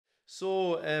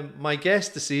My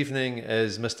guest this evening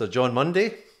is Mr. Jon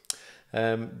Mundy.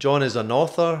 Jon is an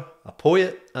author, a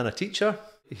poet, and a teacher.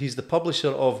 He's the publisher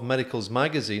of Miracles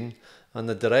magazine and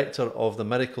the director of the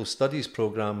Miracle Studies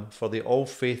program for the All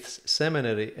Faiths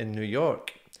Seminary in New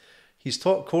York. He's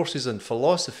taught courses in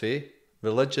philosophy,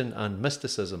 religion, and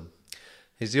mysticism.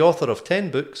 He's the author of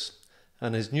 10 books,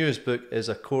 and his newest book is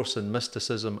A Course in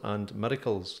Mysticism and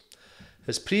Miracles.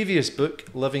 His previous book,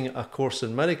 Living a Course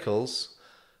in Miracles,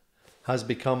 has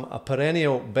become a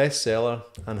perennial bestseller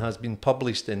and has been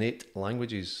published in 8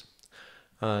 languages.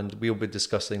 And we'll be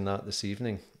discussing that this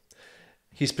evening.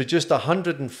 He's produced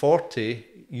 140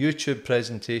 YouTube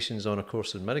presentations on A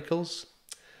Course in Miracles.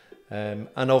 And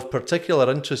of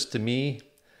particular interest to me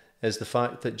is the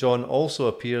fact that Jon also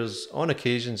appears on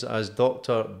occasions as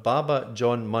Dr. Baba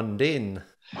Jon Mundane,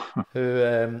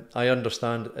 who I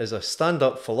understand is a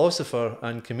stand-up philosopher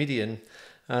and comedian.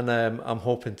 And I'm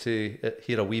hoping to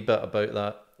hear a wee bit about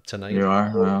that tonight. You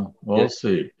are? Well, we'll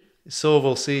see. So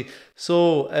we'll see.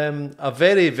 So a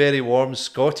very, very warm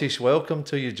Scottish welcome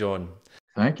to you, Jon.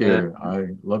 Thank you.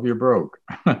 I love your brogue.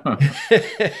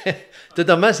 Did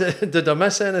I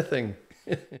miss anything?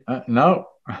 No.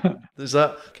 Does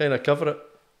that kind of cover it?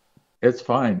 It's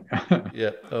fine.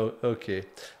 Yeah. Oh, okay.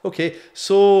 Okay.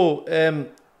 So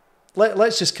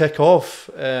let's just kick off.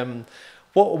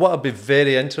 What I'd be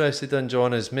very interested in,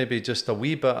 Jon, is maybe just a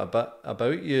wee bit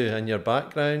about you and your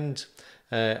background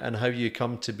and how you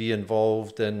come to be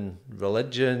involved in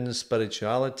religion,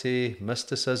 spirituality,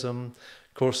 mysticism,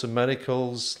 Course in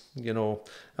Miracles. You know,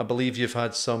 I believe you've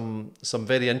had some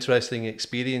very interesting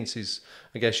experiences.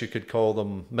 I guess you could call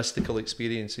them mystical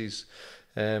experiences.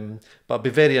 But I'd be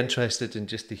very interested in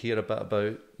just to hear a bit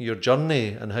about your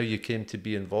journey and how you came to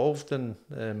be involved in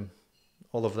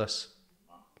all of this.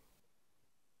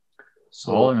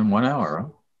 So, all in 1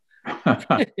 hour, huh?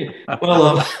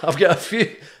 Well, I've got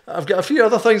a few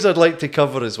other things I'd like to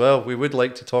cover as well. We would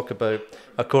like to talk about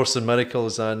A Course in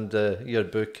Miracles and your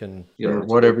book and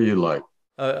whatever you like.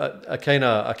 I kind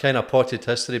of potted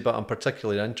history, but I'm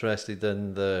particularly interested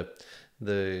in the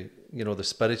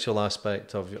spiritual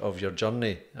aspect of your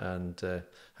journey and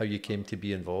how you came to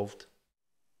be involved.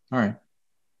 All right.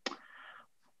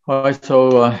 Well,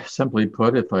 so simply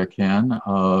put, if I can,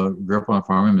 grew up on a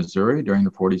farm in Missouri during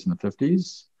the 40s and the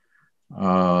 50s.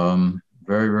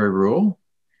 Very, very rural.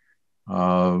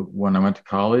 When I went to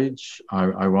college,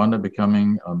 I wound up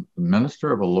becoming a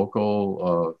minister of a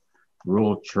local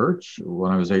rural church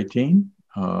when I was 18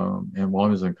 and while I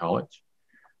was in college.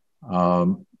 I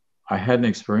had an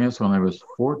experience when I was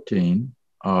 14.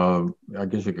 I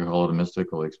guess you could call it a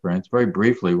mystical experience. Very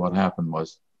briefly, what happened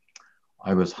was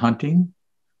I was hunting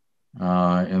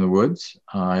in the woods.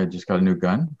 I had just got a new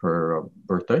gun for a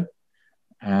birthday.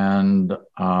 And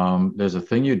there's a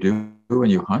thing you do when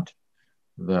you hunt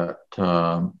that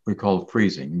we call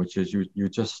freezing, which is you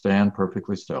just stand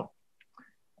perfectly still.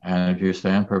 And if you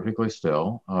stand perfectly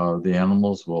still, the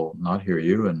animals will not hear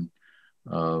you, and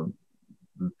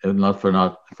not for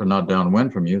not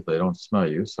downwind from you, they don't smell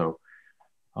you. So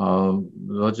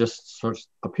they'll just sort of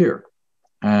appear.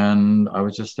 And I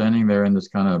was just standing there in this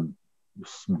kind of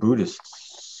Buddhist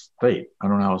state. I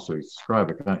don't know how else to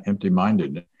describe it, kind of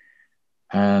empty-minded.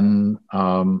 And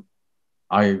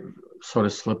I sort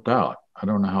of slipped out. I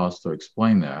don't know how else to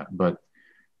explain that, but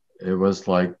it was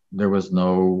like there was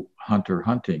no hunter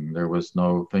hunting. There was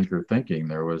no thinker thinking.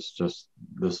 There was just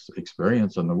this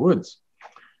experience in the woods.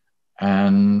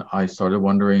 And I started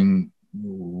wondering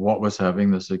what was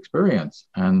having this experience.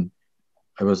 And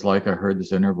it was like I heard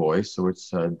this inner voice, which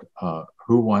said,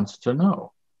 who wants to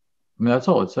know? I mean, that's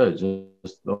all it said,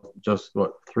 just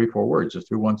what, 3-4 words, just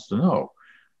who wants to know.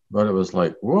 But it was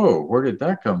like, whoa, where did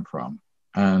that come from?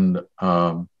 And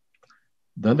then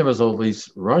there was all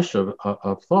these rush of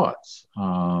thoughts.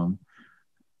 But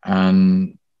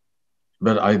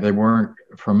they weren't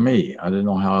from me. I didn't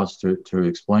know how else to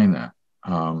explain that.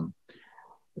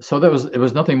 So it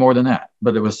was nothing more than that.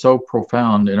 But it was so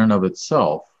profound in and of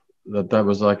itself that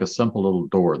was like a simple little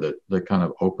door that kind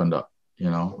of opened up,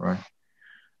 right?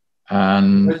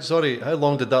 And sorry, how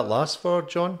long did that last for,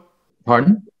 Jon?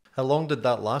 Pardon? How long did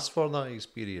that last for, that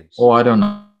experience? Oh, I don't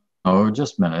know.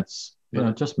 Just minutes.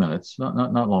 Just minutes.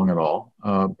 Not long at all.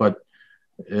 But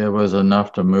it was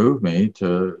enough to move me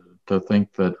to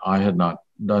think that I had not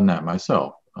done that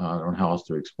myself. I don't know how else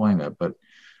to explain that. But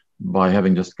by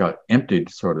having just got emptied,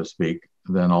 so to speak,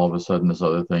 then all of a sudden this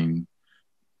other thing,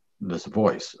 this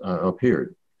voice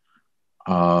appeared.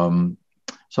 So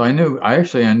I knew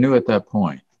at that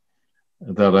point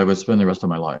that I would spend the rest of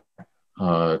my life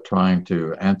trying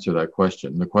to answer that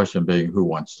question. The question being, who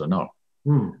wants to know?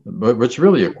 But it's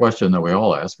really a question that we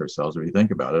all ask ourselves if you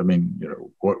think about it. I mean,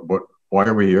 why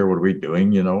are we here? What are we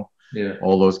doing? Yeah.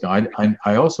 All those guys.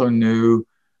 I also knew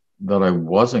that I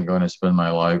wasn't going to spend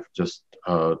my life just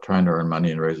trying to earn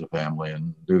money and raise a family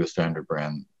and do the standard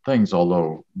brand things,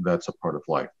 although that's a part of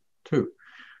life too.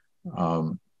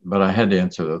 But I had to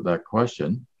answer that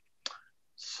question.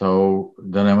 So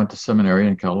then I went to seminary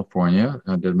in California.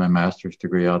 I did my master's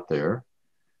degree out there.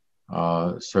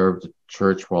 Served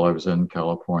church while I was in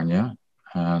California,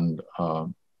 and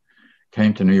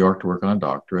came to New York to work on a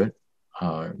doctorate.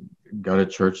 Got a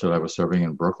church that I was serving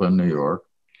in Brooklyn, New York.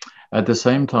 At the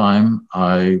same time,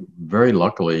 I very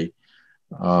luckily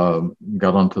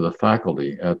got onto the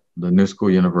faculty at the New School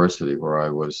University where I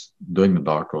was doing the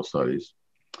doctoral studies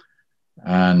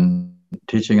and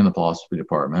teaching in the philosophy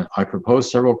department. I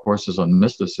proposed several courses on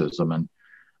mysticism, and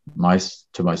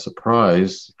to my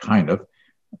surprise, kind of,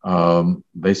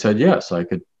 they said yes, I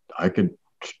could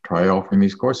try offering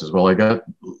these courses. Well, I got a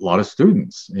lot of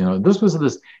students.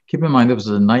 Keep in mind, this was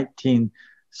in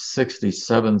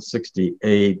 1967,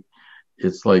 68.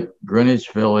 It's like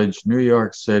Greenwich Village, New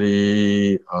York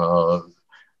City,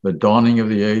 the dawning of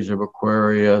the age of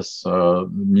Aquarius,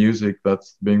 music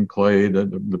that's being played,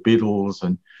 the Beatles,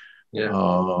 and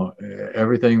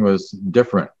everything was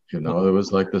different. It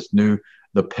was like the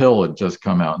pill had just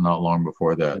come out not long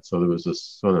before that. So there was this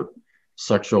sort of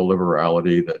sexual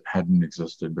liberality that hadn't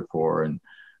existed before. And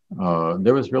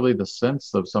there was really the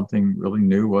sense of something really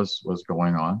new was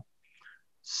going on.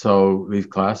 So these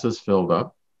classes filled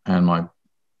up, and my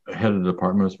head of the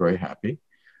department was very happy.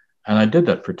 And I did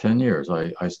that for 10 years.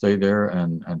 I stayed there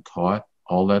and taught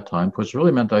all that time, which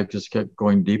really meant I just kept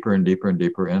going deeper and deeper and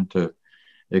deeper into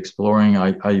exploring.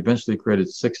 I eventually created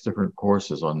 6 different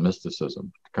courses on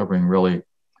mysticism, covering really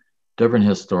different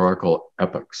historical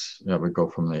epochs. We go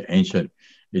from the ancient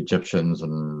Egyptians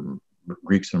and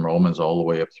Greeks and Romans all the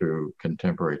way up through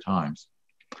contemporary times.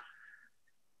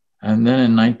 And then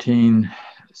in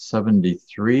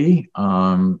 1973,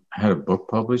 I had a book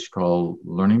published called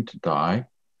Learning to Die.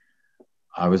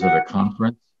 I was at a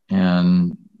conference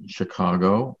in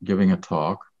Chicago giving a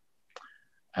talk,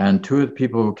 and 2 of the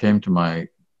people who came to my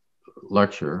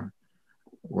lecture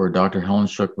were Dr. Helen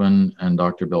Schuckman and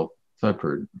Dr. Bill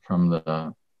Thetford, from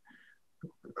the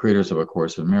creators of A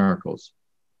Course in Miracles.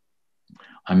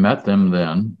 I met them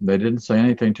then. They didn't say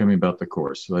anything to me about the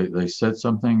course. They said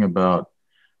something about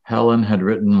Helen had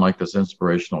written like this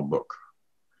inspirational book.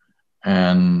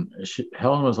 And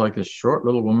Helen was like this short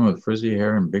little woman with frizzy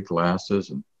hair and big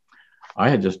glasses. And I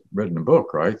had just written a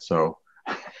book, right? So,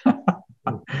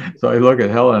 so I look at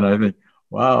Helen and I think,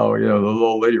 wow, the little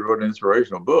old lady wrote an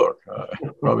inspirational book.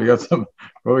 Probably got some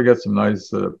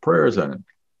nice prayers in it.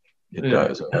 It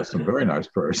does. It has some very nice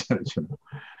prayers in it.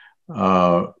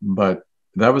 But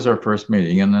that was our first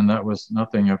meeting, and then that was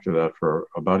nothing after that for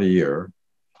about a year.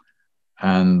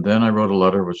 And then I wrote a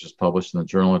letter which was published in the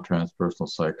Journal of Transpersonal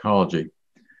Psychology,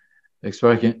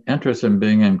 expressing interest in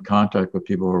being in contact with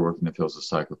people who are working in the fields of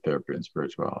psychotherapy and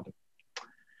spirituality.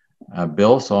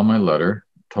 Bill saw my letter,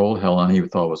 told Helen he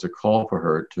thought it was a call for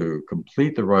her to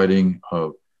complete the writing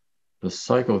of the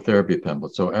psychotherapy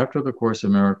pamphlet. So after the Course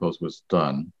in Miracles was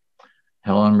done,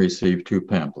 Helen received 2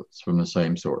 pamphlets from the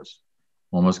same source.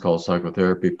 One was called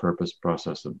Psychotherapy, Purpose,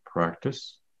 Process, and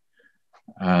Practice,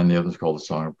 and the other is called The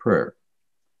Song of Prayer.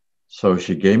 So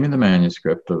she gave me the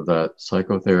manuscript of that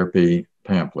psychotherapy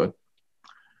pamphlet,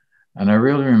 and I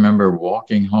really remember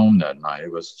walking home that night.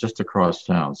 It was just across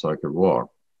town, so I could walk.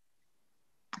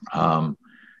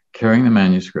 Carrying the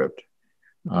manuscript,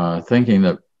 thinking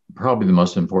that probably the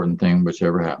most important thing which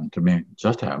ever happened to me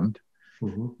just happened,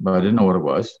 but I didn't know what it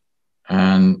was.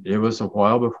 And it was a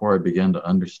while before I began to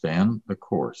understand the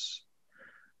course.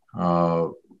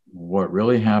 What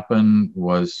really happened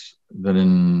was that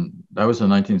that was in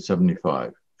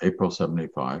 1975, April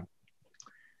 75.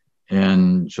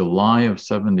 In July of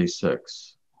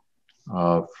 76,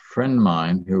 a friend of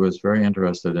mine who was very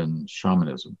interested in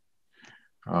shamanism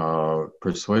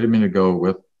persuaded me to go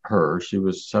with her. She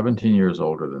was 17 years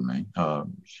older than me.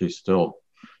 She's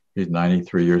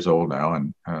 93 years old now,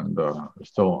 and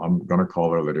still, I'm going to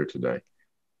call her later today.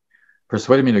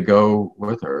 Persuaded me to go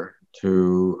with her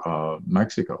to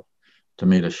Mexico to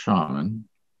meet a shaman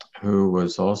who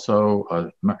was also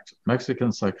a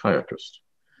Mexican psychiatrist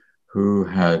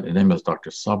his name was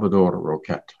Dr. Salvador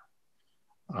Roquette.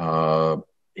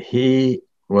 He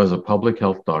was a public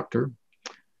health doctor.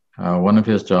 One of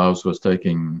his jobs was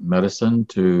taking medicine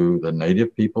to the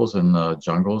native peoples in the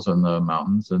jungles and the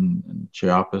mountains in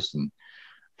Chiapas and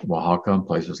Oaxaca and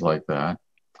places like that.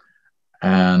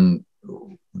 And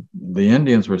the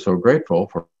Indians were so grateful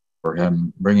for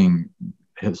him bringing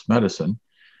his medicine,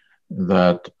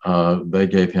 that they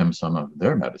gave him some of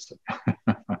their medicine,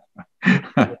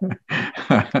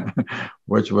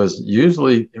 which was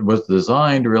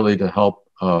designed really to help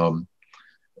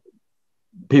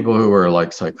people who were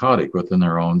like psychotic within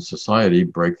their own society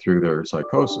break through their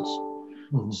psychosis.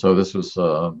 Mm-hmm. So this was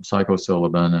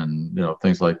Psilocybin and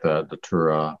things like that,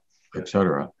 Datura,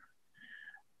 etc.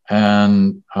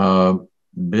 And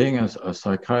being a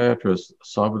psychiatrist,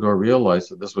 Salvador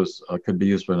realized that this was could be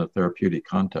used in a therapeutic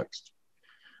context.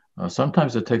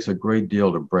 Sometimes it takes a great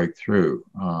deal to break through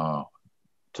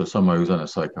to someone who's in a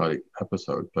psychotic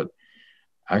episode, but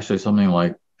actually something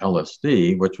like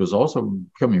LSD, which was also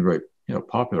becoming very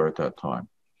popular at that time.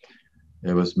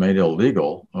 It was made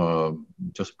illegal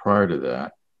just prior to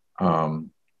that.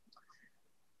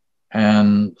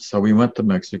 And so we went to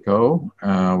Mexico.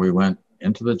 We went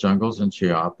into the jungles in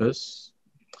Chiapas,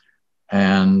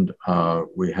 and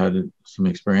we had some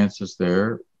experiences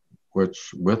there,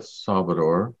 which with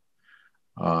Salvador,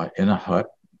 in a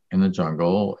hut in the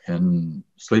jungle, in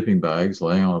sleeping bags,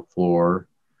 laying on the floor.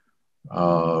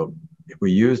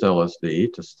 We used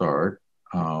LSD to start.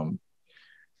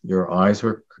 Your eyes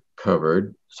were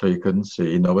covered, so you couldn't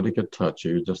see. Nobody could touch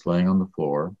you, just laying on the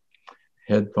floor.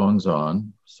 Headphones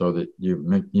on, so that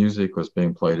music was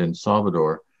being played. And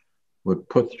Salvador would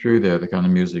put through there the kind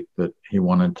of music that he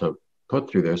wanted to put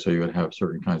through there, so you would have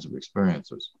certain kinds of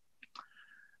experiences.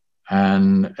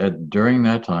 And during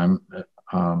that time,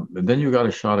 then you got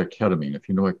a shot of ketamine. If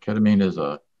you know what ketamine is,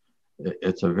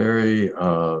 it's a very,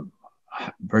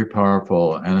 very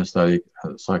powerful anesthetic,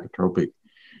 psychotropic.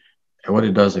 And what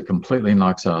it does, it completely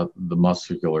knocks out the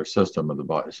muscular system of the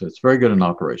body. So it's very good in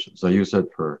operations. They use it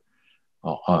for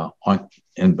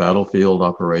in battlefield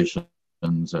operations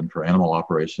and for animal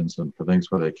operations and for things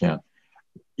where they can't.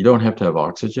 You don't have to have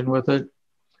oxygen with it,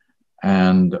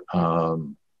 and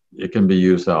it can be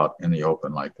used out in the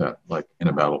open like that, like in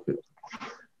a battlefield.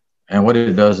 And what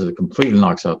it does is it completely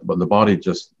knocks out, but the body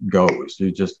just goes.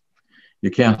 You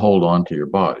can't hold on to your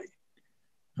body.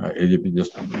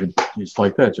 It's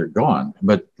like that. You're gone,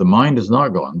 but the mind is not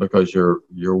gone, because you're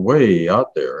way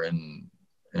out there in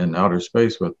outer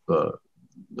space with the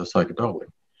psychedelic.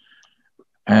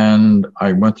 And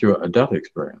I went through a death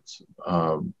experience.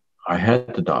 I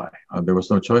had to die. There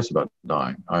was no choice about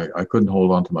dying. I couldn't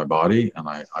hold on to my body, and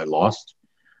I lost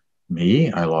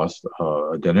me. I lost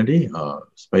identity,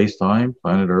 space, time,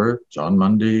 planet Earth, Jon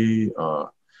Mundy,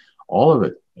 all of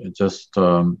it. It just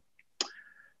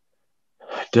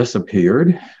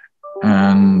disappeared,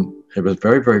 and it was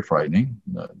very, very frightening,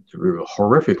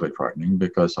 horrifically frightening,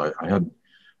 because I had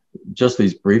just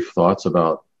these brief thoughts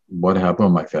about what happened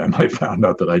when my family found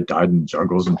out that I died in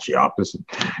jungles in Chiapas,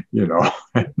 but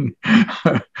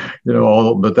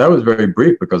that was very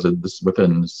brief, because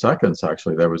within seconds,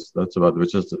 actually, it was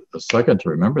just a second to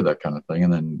remember that kind of thing,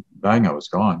 and then bang, I was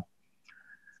gone.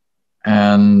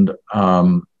 And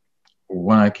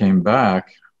when I came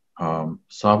back,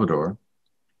 Salvador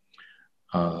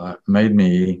made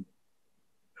me,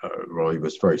 he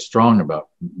was very strong about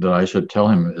that I should tell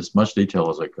him as much detail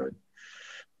as I could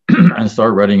and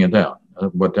start writing it down,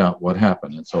 what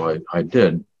happened. And so I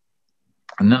did.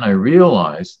 And then I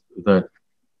realized that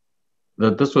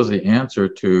this was the answer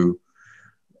to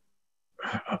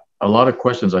a lot of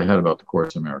questions I had about the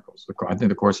Course in Miracles. I think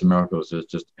the Course in Miracles is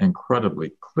just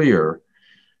incredibly clear,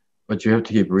 but you have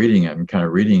to keep reading it and kind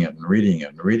of reading it and reading it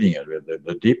and reading it.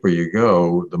 The deeper you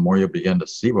go, the more you begin to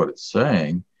see what it's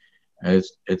saying. And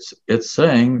it's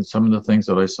saying some of the things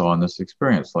that I saw in this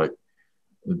experience, like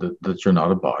that you're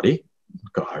not a body.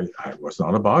 I was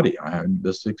not a body. I had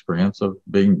this experience of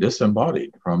being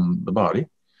disembodied from the body.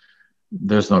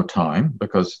 There's no time,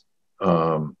 because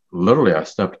literally I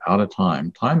stepped out of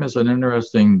time. Time is an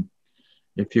interesting,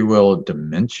 if you will,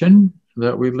 dimension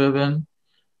that we live in.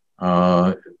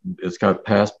 It's got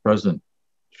past, present,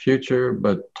 future,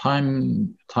 but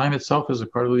time itself is a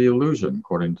part of the illusion,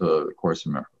 according to the Course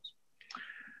in Miracles.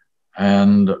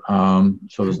 And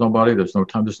so there's no body, there's no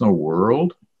time, there's no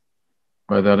world.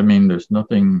 By that I mean there's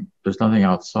nothing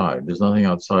outside. There's nothing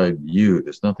outside you.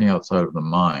 There's nothing outside of the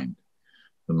mind.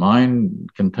 The mind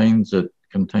contains it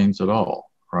all,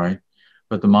 right?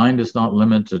 But the mind is not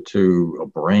limited to a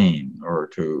brain or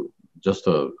to just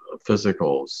a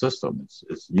physical system.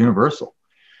 It's universal,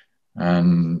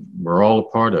 and we're all a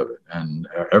part of it. And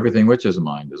everything which is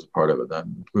mind is a part of it. That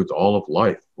includes all of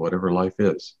life, whatever life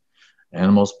is,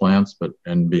 animals, plants,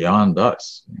 and beyond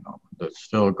us. That's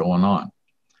still going on.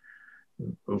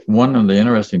 One of the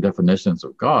interesting definitions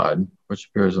of God, which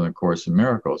appears in the Course in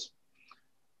Miracles,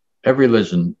 every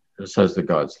religion says that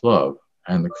God's love,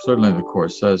 And certainly the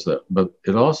Course says that. But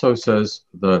it also says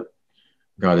that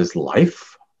God is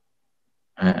life,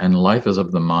 and life is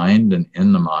of the mind and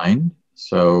in the mind.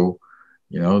 So,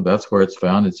 that's where it's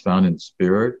found. It's found in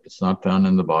spirit. It's not found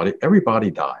in the body.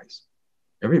 Everybody dies.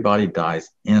 Everybody dies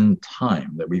in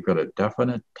time, that we've got a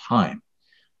definite time.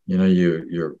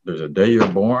 There's a day you're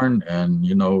born, and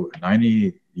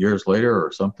 90 years later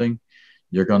or something,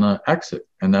 you're going to exit.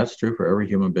 And that's true for every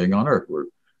human being on earth.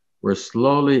 We're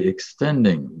slowly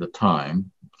extending the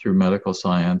time through medical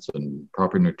science and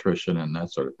proper nutrition and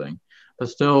that sort of thing. But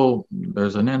still,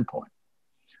 there's an end point.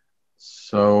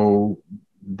 So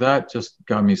that just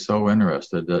got me so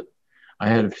interested that I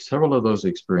had several of those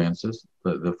experiences.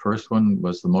 The first one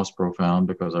was the most profound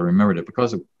because I remembered it,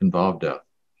 because it involved death.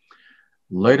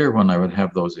 Later, when I would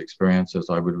have those experiences,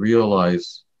 I would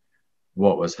realize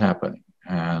what was happening.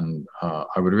 And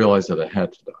I would realize that I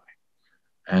had to die.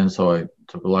 And so I,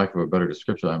 to the lack of a better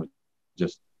description, I would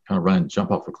just kind of run and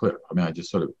jump off a cliff. I mean, I just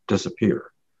sort of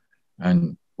disappear.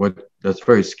 And that's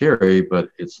very scary, but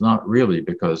it's not really,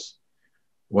 because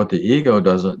what the ego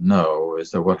doesn't know is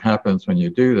that what happens when you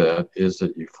do that is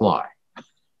that you fly.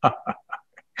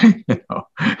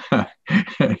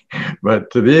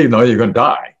 But to the ego, you're going to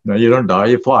die. No, you don't die,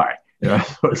 you fly. So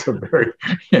it's a very,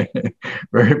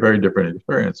 very, very different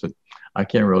experience. And I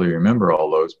can't really remember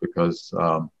all those because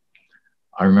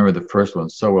I remember the first one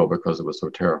so well because it was so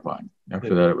terrifying.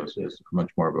 After that, it was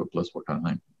much more of a blissful kind of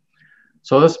thing.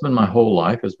 So that's been my whole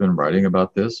life, has been writing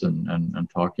about this and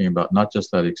talking about not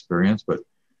just that experience, but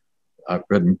I've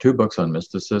written 2 books on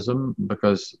mysticism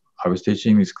because I was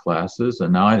teaching these classes,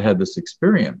 and now I'd had this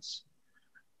experience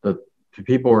that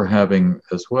people were having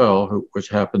as well, which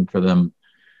happened for them.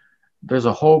 There's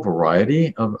a whole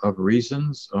variety of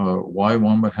reasons why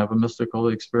one would have a mystical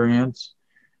experience.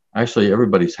 Actually,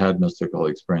 everybody's had mystical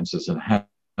experiences and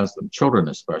has them. Children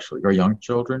especially, very young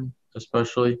children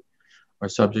especially, are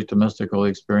subject to mystical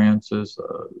experiences.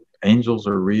 Angels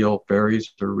are real,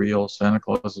 fairies are real, Santa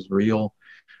Claus is real.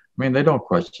 I mean, they don't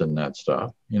question that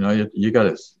stuff. You got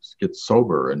to get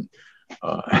sober and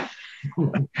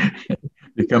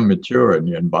become mature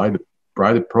and buy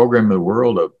the program of the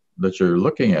world that you're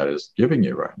looking at is giving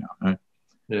you right now. Right?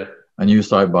 Yeah. And you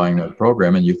start buying that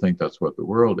program and you think that's what the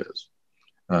world is.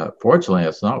 Fortunately,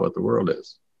 that's not what the world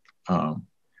is.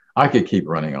 I could keep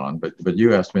running on, but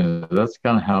you asked me, that's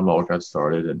kind of how it all got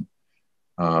started. And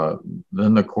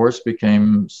then the Course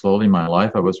became slowly my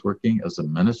life. I was working as a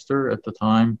minister at the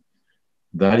time.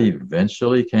 That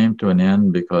eventually came to an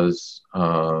end because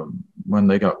when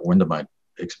they got wind of my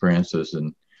experiences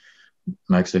in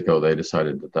Mexico, they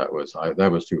decided that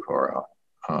was too far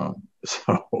out.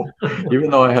 So even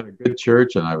though I had a good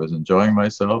church and I was enjoying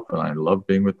myself and I loved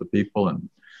being with the people, and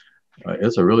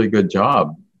it's a really good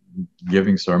job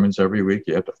giving sermons every week.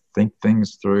 You have to think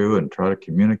things through and try to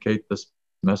communicate this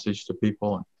message to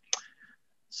people.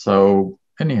 So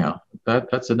anyhow,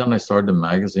 that's it. Then I started a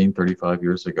magazine 35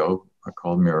 years ago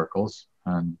called Miracles,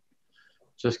 and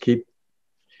just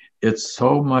it's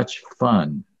so much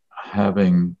fun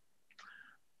having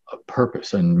a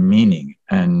purpose and meaning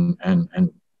and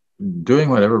doing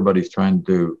what everybody's trying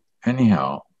to do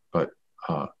anyhow, but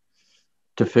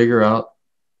to figure out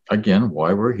again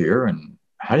why we're here and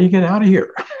how do you get out of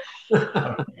here.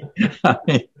 How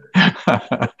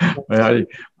do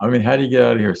you get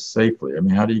out of here safely? I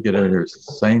mean, how do you get out of here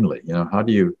sanely? How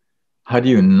do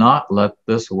you not let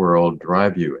this world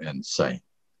drive you insane?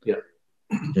 Yeah.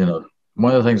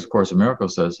 One of the things, of course,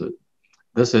 Miracles says that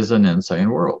this is an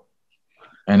insane world.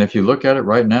 And if you look at it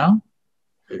right now,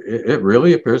 it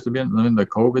really appears to be, the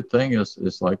COVID thing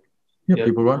is like,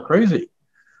 people going crazy,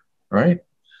 right?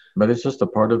 But it's just a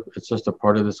part of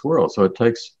this world. So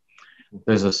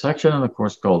there's a section in the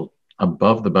Course called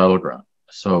Above the Battleground.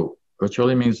 So which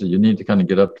really means that you need to kind of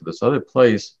get up to this other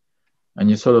place and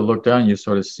you sort of look down, you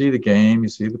sort of see the game, you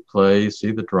see the play, you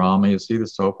see the drama, you see the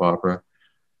soap opera,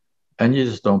 and you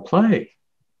just don't play.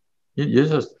 You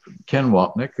just, Ken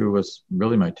Wapnick, who was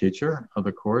really my teacher of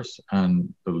the Course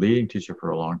and the leading teacher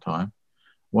for a long time,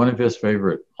 one of his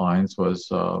favorite lines was,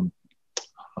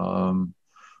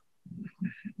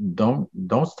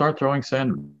 don't start throwing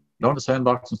sand. Don't the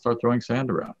sandbox and start throwing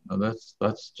sand around. Now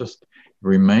that's just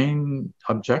remain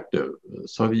objective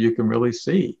so that you can really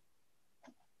see.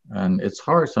 And it's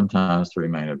hard sometimes to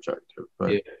remain objective,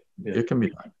 but it can be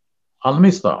done. Let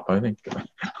me stop. I think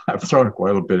I've thrown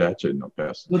quite a bit at you in the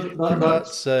past.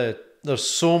 That's there's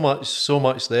so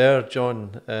much there,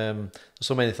 John. There's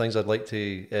so many things I'd like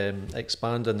to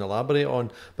expand and elaborate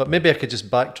on, but maybe I could just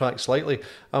backtrack slightly.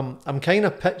 I'm kind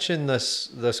of pitching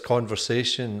this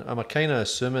conversation. I'm kind of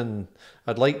assuming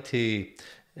I'd like to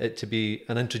it to be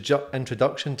an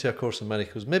introduction to A Course in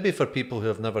Miracles, maybe for people who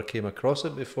have never came across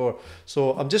it before.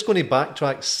 So I'm just going to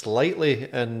backtrack slightly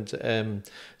and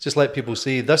just let people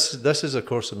see this is A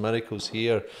Course in Miracles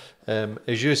here.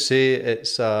 As you say,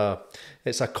 it's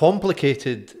a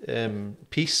complicated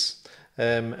piece,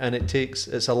 and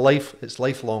it's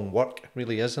lifelong work,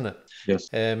 really, isn't it? Yes.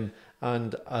 And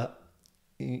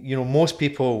you know, most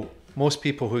people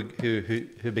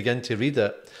who begin to read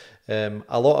it,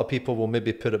 a lot of people will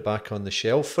maybe put it back on the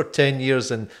shelf for 10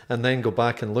 years and then go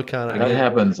back and look at it. That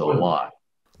happens a lot.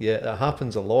 Yeah, it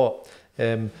happens a lot.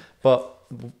 But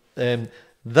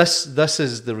this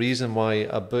is the reason why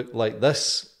a book like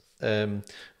this,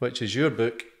 which is your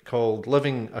book called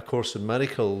Living A Course in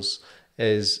Miracles,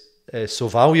 is so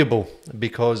valuable,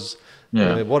 because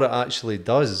what it actually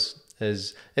does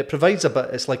is it provides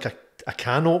it's like a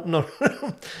can opener.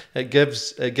 It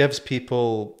gives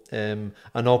people an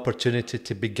opportunity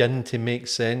to begin to make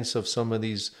sense of some of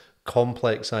these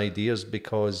complex ideas,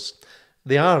 because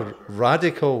they are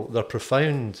radical, they're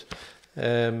profound.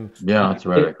 It's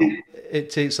radical. It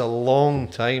takes a long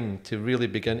time to really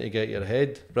begin to get your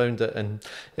head around it, and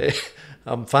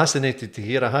I'm fascinated to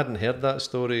hear. I hadn't heard that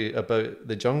story about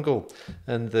the jungle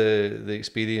and the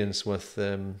experience with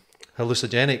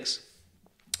hallucinogenics,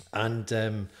 and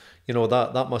you know,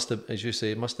 that must have, as you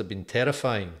say, must have been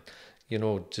terrifying. You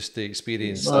know, just the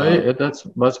experience. Well,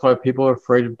 that's why people are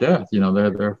afraid of death. You know,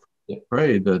 they're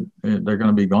afraid that they're going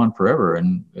to be gone forever,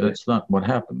 and it's not what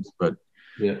happens. But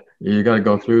you got to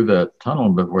go through that tunnel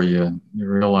before you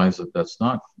realize that that's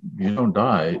not. You don't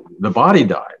die. The body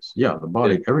dies. Yeah, the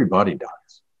body. Everybody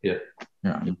dies. Yeah.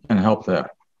 You can't help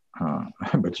that.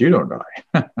 But you don't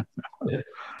die.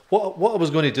 What I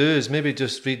was going to do is maybe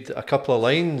just read a couple of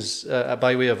lines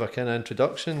by way of a kind of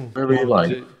introduction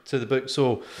to the book.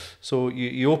 So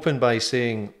you open by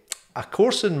saying, "A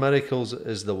Course in Miracles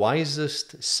is the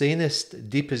wisest, sanest,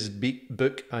 deepest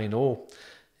book I know.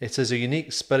 It is a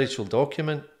unique spiritual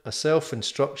document, a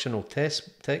self-instructional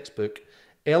textbook,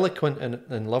 eloquent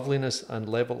in loveliness and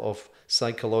level of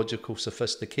psychological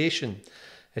sophistication.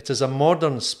 It is a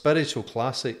modern spiritual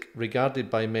classic regarded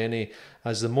by many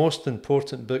as the most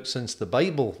important book since the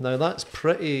Bible." Now that's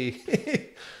pretty,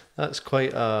 that's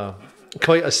quite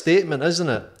a statement, isn't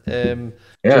it?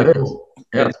 It is.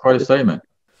 Yeah, it's quite a statement.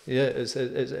 Yeah,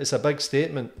 it's a big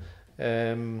statement.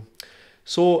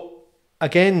 So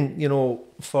again, you know,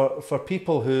 for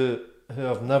people who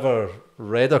have never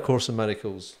read A Course in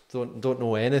Miracles, don't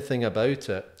know anything about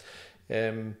it,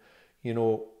 you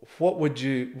know, what would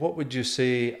you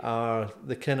say are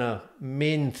the kind of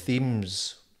main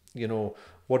themes? You know,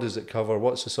 what does it cover?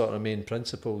 What's the sort of main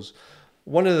principles?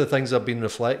 One of the things I've been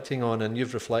reflecting on, and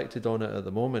you've reflected on it at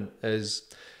the moment, is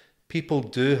people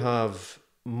do have,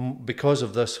 because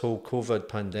of this whole COVID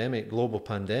pandemic, global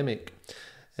pandemic,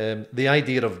 the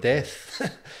idea of death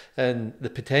and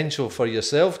the potential for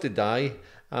yourself to die.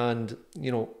 And,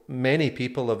 you know, many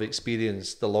people have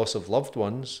experienced the loss of loved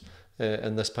ones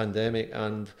in this pandemic,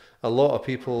 and a lot of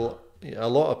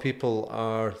people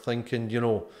are thinking, you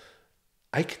know,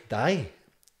 I could die,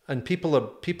 and people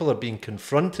are being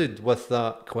confronted with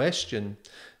that question.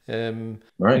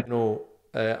 Right. You know,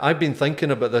 I've been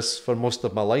thinking about this for most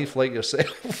of my life, like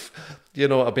yourself. You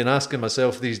know, I've been asking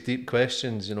myself these deep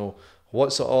questions. You know,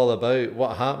 what's it all about?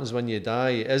 What happens when you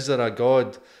die? Is there a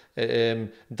God?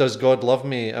 Does God love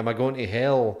me? Am I going to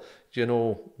hell? You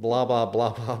know, blah blah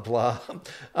blah blah blah.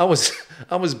 I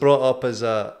was brought up as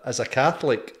a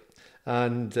Catholic,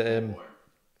 and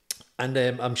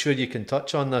I'm sure you can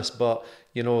touch on this, but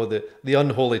you know, the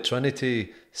unholy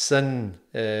trinity, sin,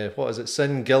 what is it?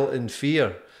 Sin, guilt, and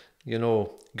fear. You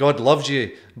know, God loves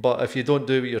you, but if you don't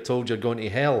do what you're told, you're going to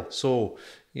hell. So,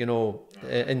 you know,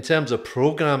 in terms of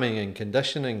programming and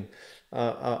conditioning,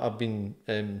 I've been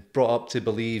brought up to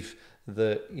believe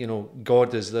that, you know,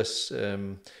 God is this,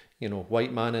 you know,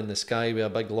 white man in the sky with a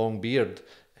big long beard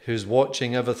who's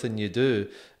watching everything you do.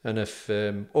 And if,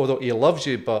 although he loves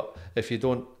you, but if you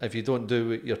don't do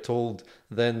what you're told,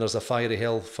 then there's a fiery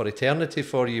hell for eternity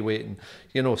for you waiting.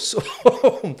 You know, so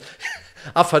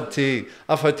I've had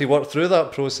to work through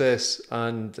that process,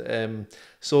 and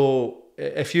so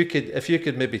if you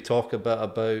could maybe talk a bit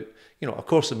about, you know, A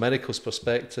Course in Miracles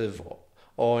perspective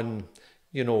on,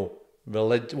 you know,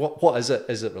 religion. What is it?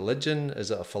 Is it religion? Is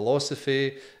it a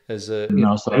philosophy? Is it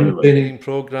a training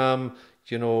program?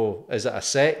 You know, is it a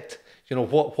sect? You know,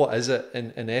 what is it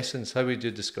in essence? How would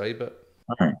you describe it?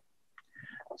 All right.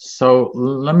 So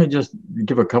let me just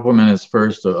give a couple minutes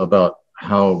first about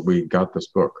how we got this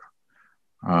book.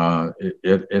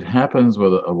 It happens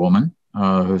with a woman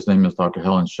whose name is Dr.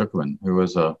 Helen Schucklin, who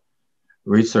was a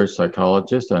research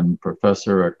psychologist and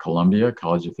professor at Columbia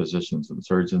College of Physicians and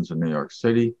Surgeons in New York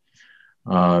City,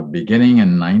 beginning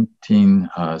in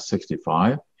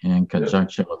 1965 in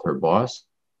conjunction with her boss,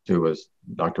 who was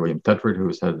Dr. William Thetford, who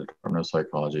was head of the Department of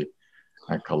Psychology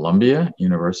at Columbia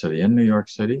University in New York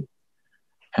City.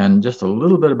 And just a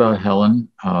little bit about Helen.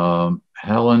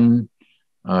 Helen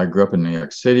grew up in New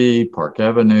York City, Park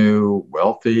Avenue,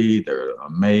 wealthy. They're a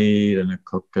maid and a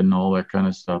cook and all that kind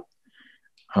of stuff.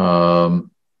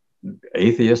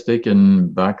 Atheistic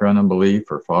in background and belief.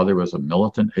 Her father was a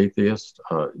militant atheist,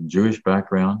 Jewish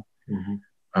background.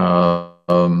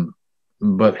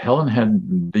 But Helen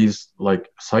had these like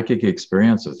psychic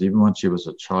experiences. Even when she was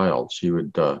a child, she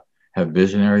would have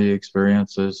visionary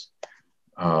experiences.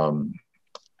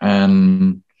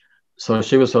 And so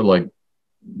she was sort of like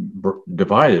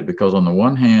divided, because on the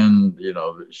one hand, you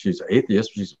know, she's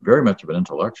atheist, she's very much of an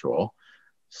intellectual.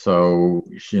 So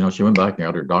she, you know, she went back and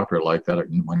got her doctorate like that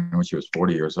when she was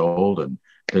 40 years old, and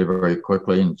did it very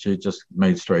quickly. And she just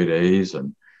made straight A's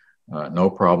and no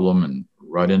problem, and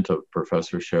right into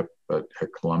professorship at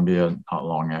Columbia not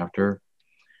long after.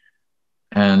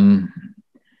 And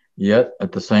yet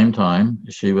at the same time,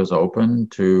 she was open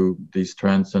to these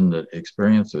transcendent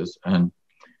experiences. And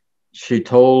she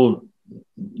told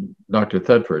Dr.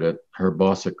 Thetford, her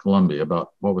boss at Columbia,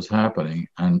 about what was happening.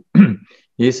 And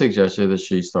he suggested that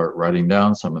she start writing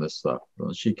down some of this stuff.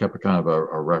 She kept a kind of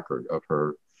a record of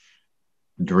her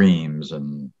dreams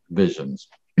and visions.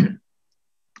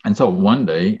 And so one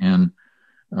day in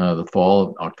the fall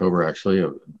of October, actually,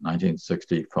 of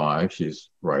 1965, she's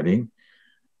writing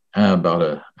about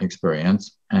an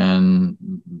experience, and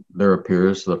there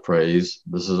appears the phrase,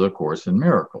 "This is a Course in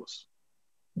Miracles.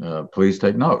 Please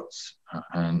take notes."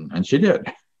 And she did.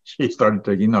 She started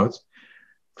taking notes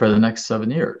for the next 7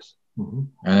 years.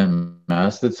 And it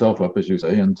masked itself up, as you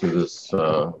say, into this,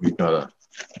 we've got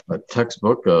a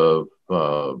textbook of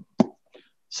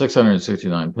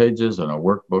 669 pages and a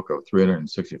workbook of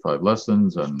 365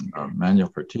 lessons and a manual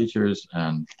for teachers.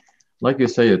 And like you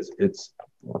say, it's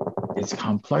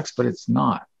complex, but it's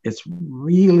not. It's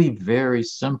really very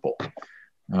simple.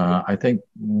 I think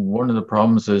one of the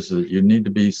problems is that you need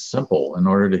to be simple in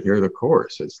order to hear the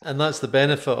course. And that's the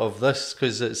benefit of this,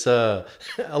 because it's a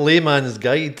layman's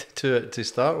guide to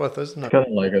start with, isn't it?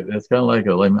 It's kind of like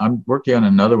a layman. I'm working on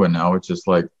another one now, which is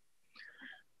like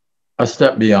a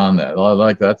step beyond that.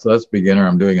 Like that's beginner.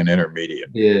 I'm doing an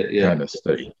intermediate kind of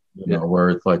study, you know, where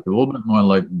it's like a little bit more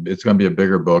like it's going to be a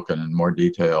bigger book and in more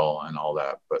detail and all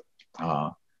that.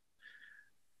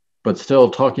 But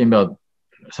still talking about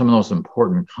some of those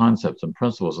important concepts and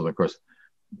principles of the course.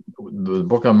 The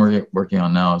book I'm working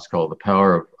on now is called The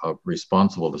Power of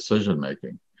Responsible Decision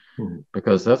Making,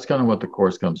 because that's kind of what the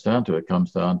course comes down to. It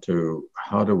comes down to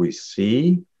how do we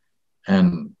see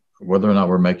and whether or not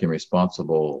we're making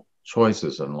responsible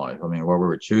choices in life. I mean, what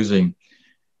we're choosing.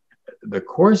 The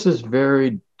course is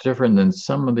very different than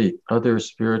some of the other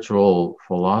spiritual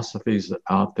philosophies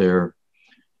out there,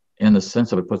 in the sense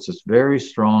that it puts this very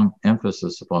strong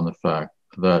emphasis upon the fact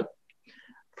that,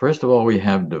 first of all, we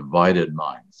have divided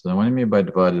minds. And what do I mean by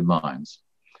divided minds?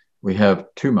 We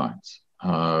have two minds.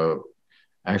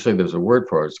 Actually, there's a word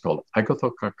for it. It's called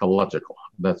agathococological.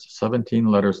 That's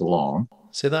 17 letters long.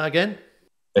 Say that again.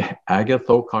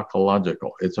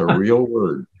 Agathococological. It's a real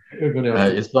word.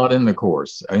 It's not in the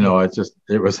course. I know.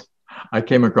 I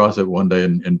came across it one day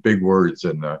in big words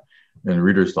in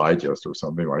Reader's Digest or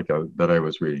something like that I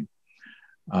was reading.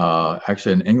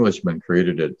 Actually, an Englishman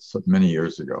created it many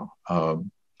years ago.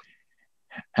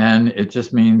 And it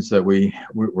just means that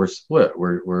we're split.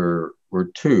 We're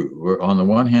two. We're, on the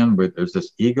one hand, there's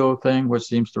this ego thing which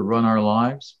seems to run our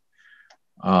lives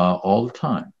all the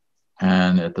time.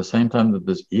 And at the same time that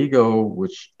this ego,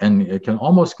 and it can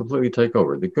almost completely take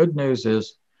over. The good news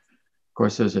is, of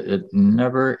course, is it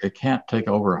can't take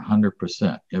over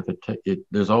 100%.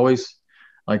 There's always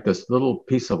like this little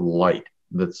piece of light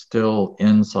that's still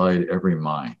inside every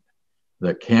mind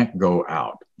that can't go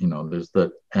out. You know,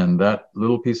 and that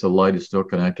little piece of light is still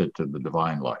connected to the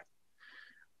divine light.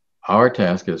 Our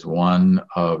task is one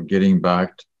of getting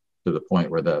back to the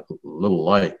point where that little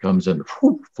light comes into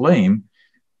flame,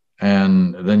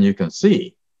 and then you can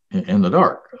see in the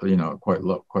dark, you know, quite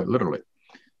literally.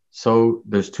 So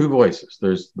there's two voices.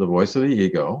 There's the voice of the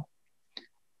ego,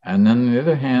 and then on the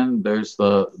other hand, there's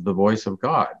the voice of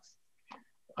God,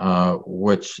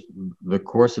 which the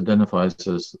Course identifies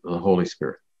as the Holy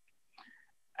Spirit.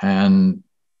 And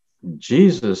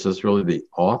Jesus is really the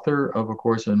author of A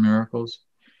Course in Miracles,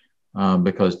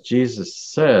 because Jesus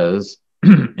says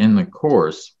in the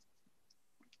Course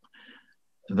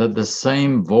that the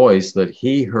same voice that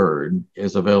he heard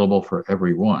is available for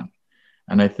everyone.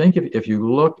 And I think if you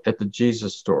look at the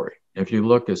Jesus story, if you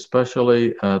look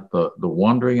especially at the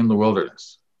wandering in the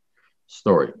wilderness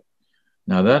story,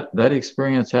 now that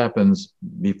experience happens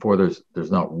before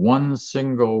there's not one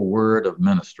single word of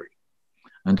ministry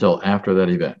until after that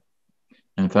event.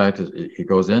 In fact, he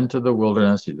goes into the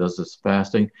wilderness, he does this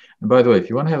fasting. And by the way, if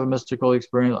you want to have a mystical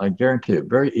experience, I guarantee you,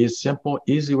 very easy, simple,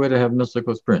 easy way to have a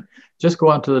mystical experience. Just go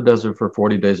out to the desert for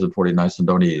 40 days and 40 nights and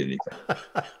don't eat anything.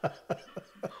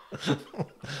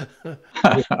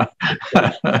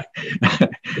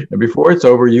 And before it's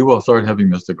over, you will start having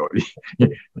mystical. I'm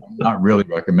not really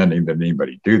recommending that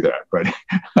anybody do that, but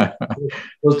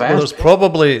there's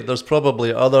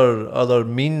probably other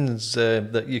means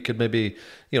that you could maybe,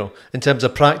 in terms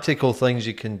of practical things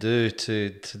you can do to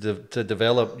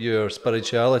develop your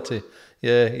spirituality.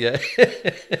 Yeah.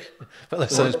 But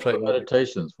that sounds pretty.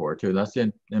 Meditations for it too. That's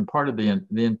and part of the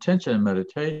intention in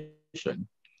meditation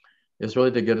is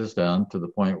really to get us down to the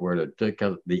point where to take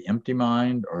out the empty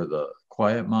mind or the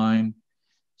quiet mind.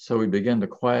 So we begin to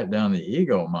quiet down the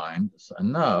ego mind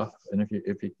enough, and if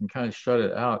you can kind of shut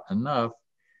it out enough,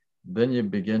 then you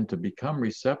begin to become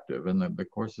receptive. And the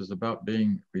course is about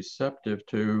being receptive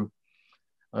to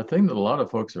a thing that a lot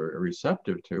of folks are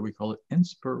receptive to. We call it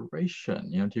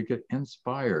inspiration. To get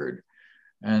inspired,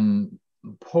 and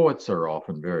poets are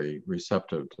often very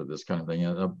receptive to this kind of thing.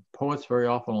 And poets very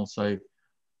often will say,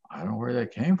 I don't know where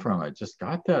that came from. I just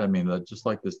got that. I mean, just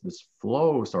like this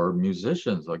flow. Or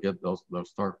musicians, they'll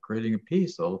start creating a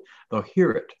piece. They'll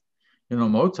hear it.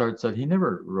 Mozart said he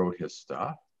never wrote his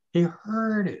stuff. He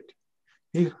heard it.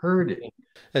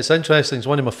 It's interesting. It's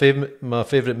one of my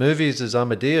favorite movies is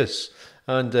Amadeus,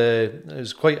 and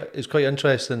it's quite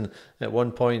interesting. At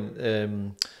one point,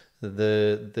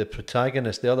 the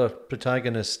other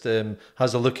protagonist,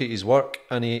 has a look at his work,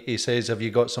 and he says, "Have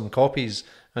you got some copies?"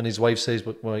 And his wife says,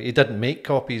 "Well, he didn't make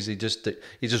copies. He just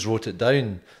wrote it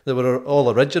down. They were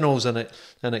all originals in it,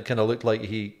 and it kind of looked like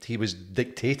he was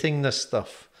dictating this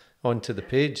stuff onto the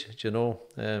page." I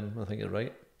think you're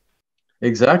right.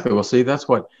 Exactly. Well, see, that's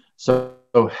what. So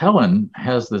Helen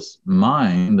has this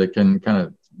mind that can kind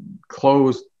of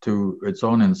close to its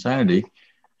own insanity.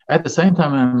 At the same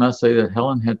time, I must say that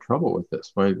Helen had trouble with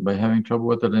this. By having trouble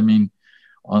with it, I mean,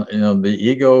 the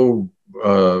ego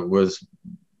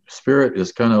spirit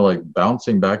is kind of like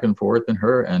bouncing back and forth in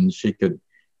her, and she could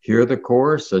hear the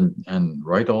course and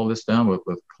write all this down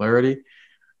with clarity.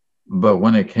 But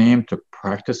when it came to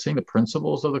practicing the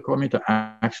principles of the course, to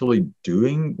actually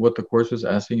doing what the course was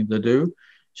asking you to do,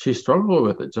 she struggled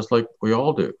with it, just like we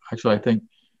all do. Actually, I think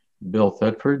Bill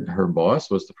Thetford, her boss,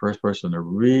 was the first person to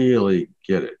really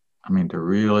get it. I mean, to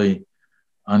really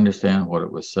understand what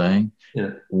it was saying.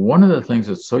 Yeah. One of the things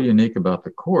that's so unique about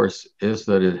the course is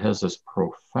that it has this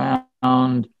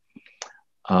profound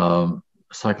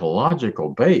psychological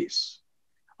base.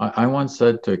 I once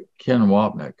said to Ken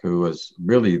Wapnick, who was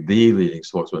really the leading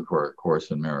spokesman for A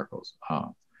Course in Miracles,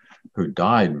 who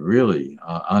died really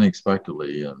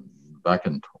unexpectedly back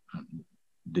in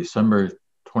December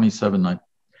 27,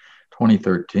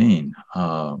 2013,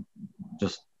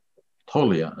 just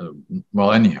totally,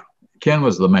 well, anyhow, Ken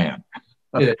was the man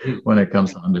when it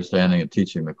comes to understanding and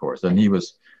teaching the course. And he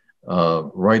was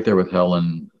right there with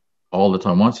Helen all the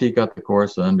time. Once he got the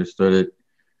course and understood it,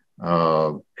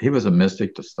 he was a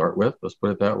mystic to start with, let's put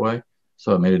it that way.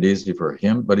 So it made it easy for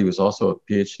him, but he was also a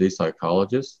PhD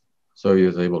psychologist. So he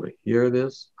was able to hear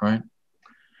this, right?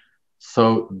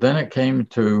 So then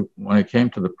when it came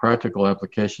to the practical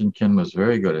application, Ken was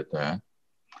very good at that.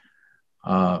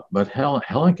 But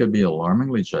Helen could be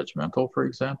alarmingly judgmental, for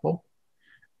example.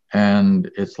 And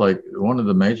it's like one of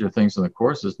the major things in the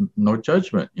course is no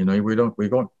judgment. We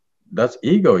don't, that's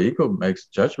ego. Ego makes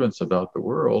judgments about the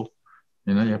world.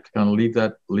 You have to kind of leave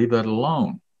that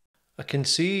alone. I can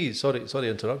see, sorry to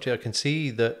interrupt you. I can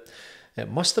see that it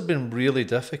must have been really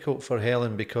difficult for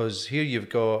Helen, because here you've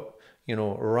got,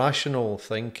 rational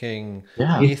thinking,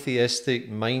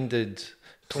 atheistic minded,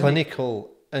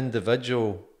 clinical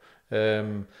individual,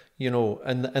 and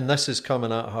this is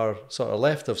coming at her sort of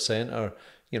left of center,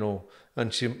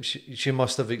 and she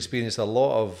must have experienced a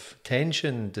lot of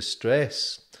tension,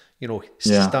 distress,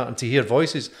 starting to hear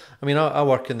voices. I mean, I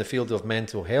work in the field of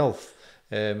mental health,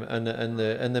 and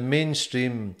in the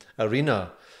mainstream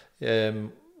arena,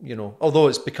 although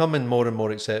it's becoming more and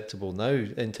more acceptable now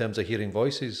in terms of hearing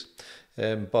voices,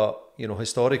 but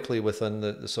historically within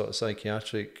the sort of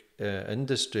psychiatric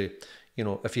industry,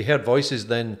 if you heard voices,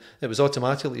 then it was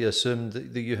automatically assumed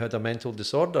that you had a mental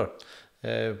disorder.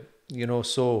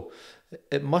 So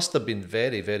it must have been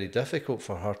very, very difficult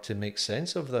for her to make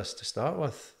sense of this to start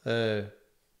with. Yeah,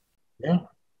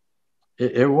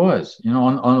 it was.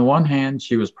 On the one hand,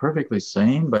 she was perfectly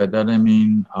sane. By that I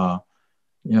mean,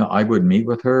 I would meet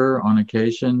with her on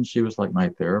occasion. She was like my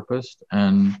therapist,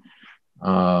 and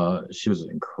she was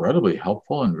incredibly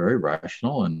helpful and very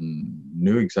rational and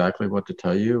knew exactly what to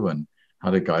tell you and how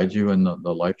to guide you in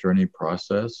the life journey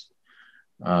process.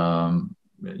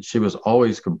 She was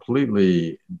always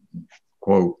completely,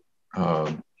 quote,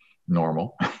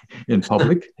 normal in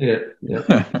public. Yeah,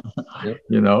 yeah,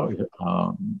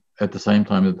 yeah. At the same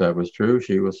time that was true,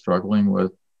 she was struggling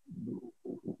with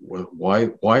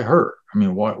why her? I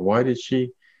mean, why did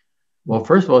she? Well,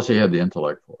 first of all, she had the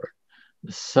intellect for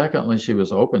it. Secondly, she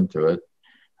was open to it.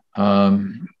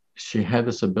 She had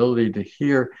this ability to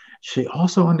hear. She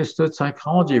also understood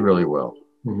psychology really well.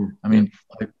 Mm-hmm. I mean,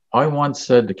 I once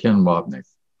said to Ken Wapnick,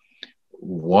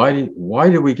 why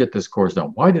did we get this course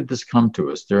done? Why did this come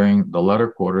to us during the latter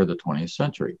quarter of the 20th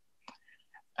century?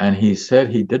 And he said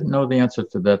he didn't know the answer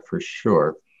to that for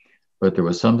sure, but there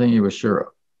was something he was sure of.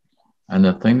 And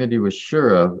the thing that he was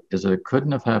sure of is that it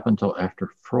couldn't have happened until after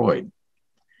Freud.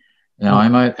 Now, I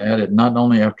might add it not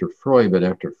only after Freud, but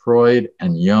after Freud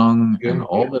and Jung and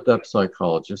all the depth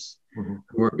psychologists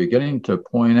who are beginning to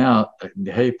point out,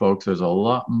 hey, folks, there's a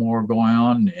lot more going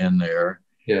on in there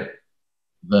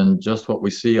than just what we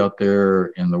see out there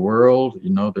in the world.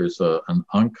 There's an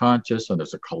unconscious and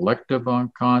there's a collective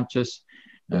unconscious,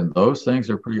 and those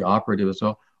things are pretty operative as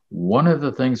well. One of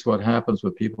the things what happens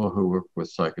with people who work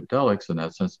with psychedelics, in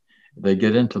that sense, they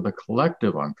get into the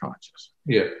collective unconscious.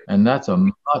 Yeah. And that's a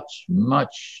much,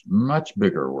 much, much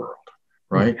bigger world,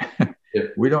 right? Yeah.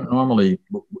 We don't normally,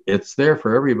 it's there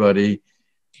for everybody.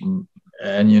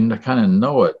 And you kind of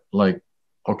know it, like,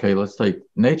 okay, let's take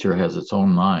nature has its own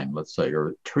mind, let's say,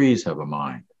 or trees have a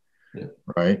mind,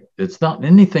 right? It's not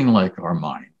anything like our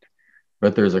mind,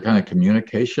 but there's a kind of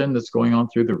communication that's going on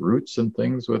through the roots and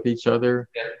things with each other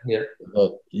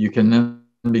that you can then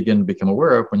begin to become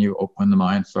aware of when the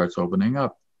mind starts opening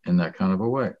up in that kind of a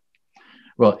way.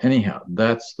 Well, anyhow,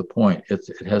 that's the point. It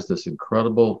has this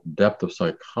incredible depth of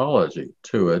psychology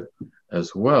to it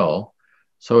as well.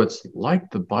 So it's like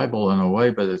the Bible in a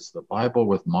way, but it's the Bible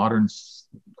with modern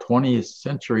 20th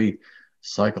century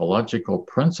psychological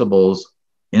principles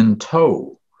in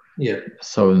tow. Yeah.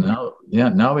 So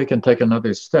now we can take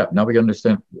another step. Now we can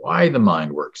understand why the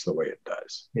mind works the way it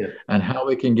does, and how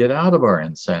we can get out of our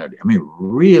insanity. I mean,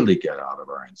 really get out of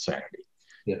our insanity,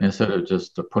 instead of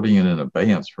just putting it in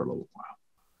abeyance for a little while.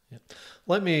 Yeah.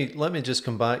 Let me just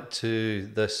come back to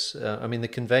this. The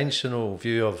conventional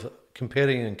view of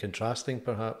comparing and contrasting,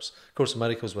 perhaps, Course in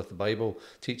Miracles with the Bible,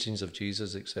 teachings of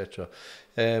Jesus, etc.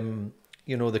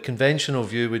 The conventional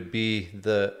view would be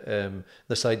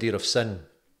this idea of sin.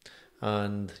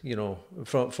 And,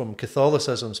 from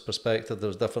Catholicism's perspective,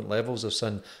 there's different levels of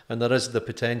sin, and there is the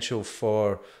potential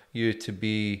for you to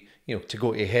be, to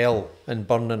go to hell and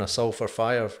burn in a sulfur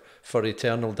fire for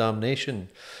eternal damnation,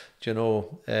 but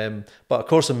A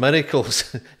Course in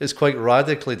Miracles is quite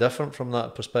radically different from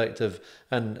that perspective,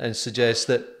 and suggests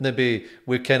that maybe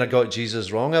we kind of got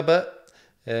Jesus wrong a bit.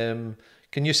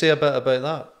 Can you say a bit about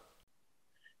that?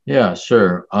 Yeah,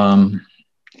 sure.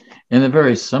 In the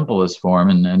very simplest form,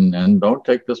 and don't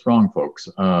take this wrong, folks.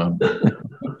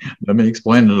 Let me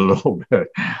explain it a little bit.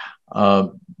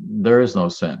 There is no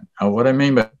sin. What I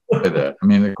mean by that,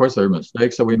 of course, there are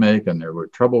mistakes that we make, and there are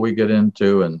trouble we get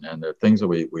into, and there are things that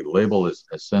we label as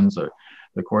sins.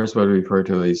 The Course would refer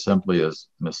to these simply as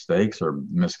mistakes or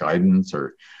misguidance,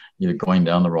 or going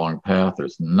down the wrong path.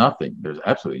 There's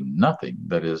absolutely nothing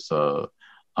that is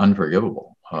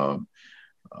unforgivable.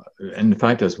 In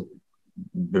fact,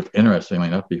 interestingly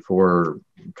enough, before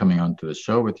coming onto the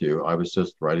show with you, I was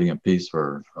just writing a piece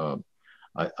for,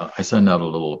 I send out a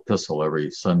little epistle every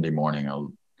Sunday morning.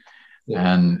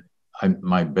 And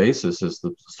my basis is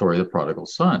the story of the prodigal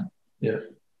son. Yeah.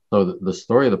 So the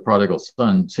story of the prodigal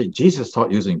son, see, Jesus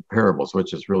taught using parables,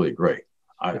 which is really great.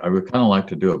 I would kind of like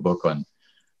to do a book on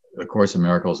the Course in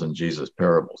Miracles and Jesus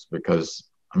parables, because,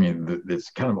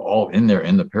 it's kind of all in there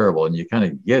in the parable, and you kind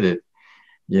of get it,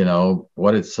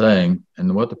 what it's saying.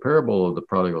 And what the parable of the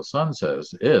prodigal son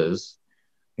says is,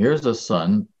 here's a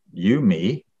son, you,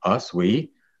 me, us,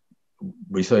 we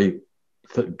say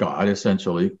to God,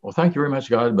 essentially, well, thank you very much,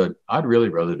 God, but I'd really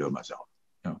rather do it myself.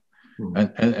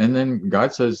 And then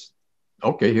God says,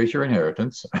 okay, here's your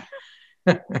inheritance.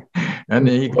 And then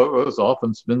he goes off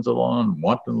and spins it on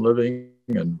wanton living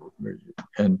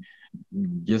and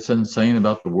gets insane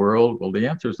about the world. Well, the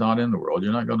answer is not in the world.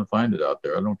 You're not going to find it out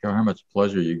there. I don't care how much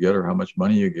pleasure you get or how much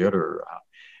money you get.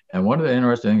 And one of the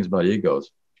interesting things about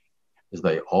egos, is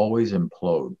they always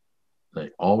implode.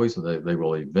 They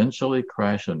will eventually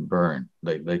crash and burn.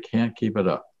 They can't keep it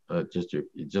up.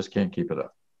 You just can't keep it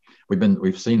up.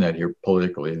 We've seen that here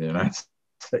politically in the United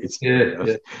States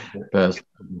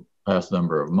past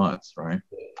number of months, right?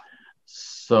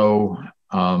 So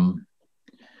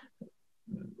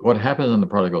what happens in the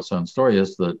prodigal son story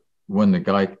is that when the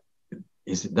guy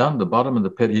is down at the bottom of the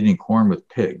pit eating corn with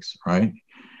pigs, right?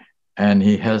 And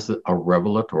he has a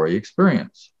revelatory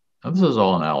experience. Now, this is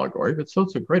all an allegory, but so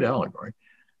it's a great allegory.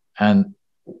 And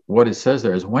what it says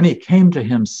there is when he came to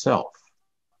himself,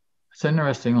 it's an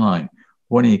interesting line.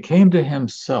 When he came to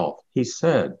himself, he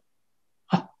said,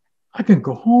 I can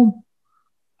go home.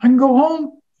 I can go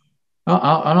home.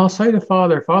 And I'll say to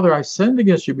Father, Father, I sinned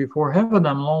against you before heaven.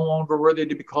 I'm no longer worthy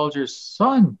to be called your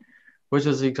son, which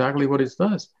is exactly what it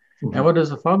does. Mm-hmm. And what does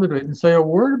the Father do? He didn't say a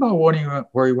word about where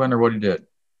he went or what he did.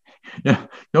 Yeah,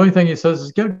 the only thing he says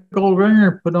is get a gold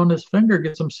ring, put on his finger,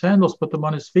 get some sandals, put them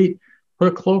on his feet, put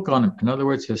a cloak on him. In other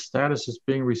words, his status is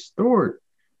being restored.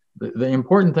 The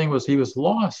important thing was he was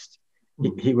lost.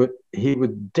 He was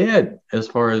dead as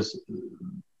far as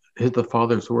the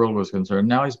Father's world was concerned.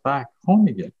 Now he's back home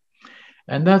again.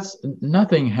 And that's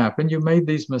nothing happened. You made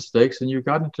these mistakes and you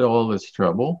got into all this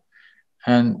trouble.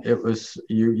 And it was,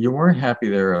 you weren't happy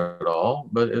there at all,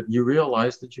 but you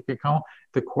realized that you could come.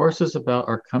 The course is about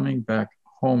our coming back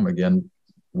home again,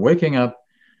 waking up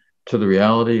to the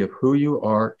reality of who you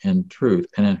are in truth.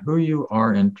 And in who you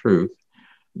are in truth,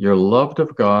 you're loved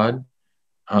of God,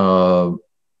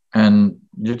 and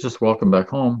you're just welcome back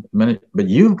home. But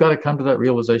you've got to come to that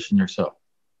realization yourself.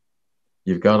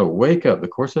 You've got to wake up. The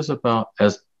course is about,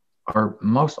 as are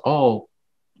most all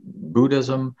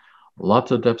Buddhism,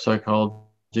 lots of depth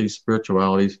psychology,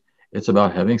 spiritualities, it's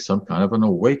about having some kind of an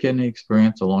awakening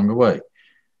experience along the way.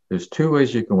 There's two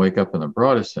ways you can wake up in the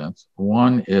broadest sense.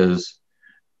 One is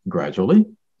gradually,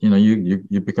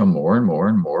 you become more and more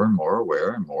and more and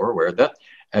more aware. That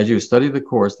as you study the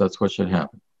course, that's what should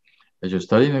happen. As you're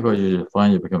studying the course, you should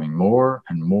find you're becoming more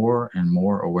and more and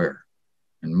more aware,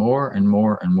 and more and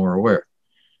more and more aware.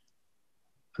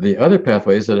 The other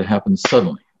pathway is that it happens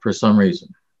suddenly for some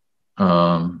reason.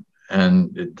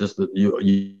 And it just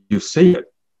you see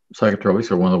it. Psychotropics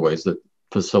are one of the ways that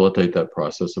facilitate that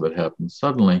process if it happens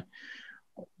suddenly,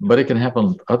 but it can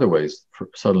happen other ways,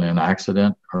 suddenly an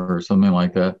accident or something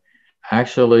like that.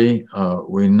 Actually,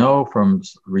 we know from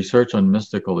research on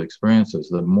mystical experiences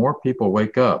that more people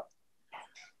wake up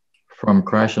from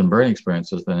crash and burn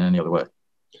experiences than any other way.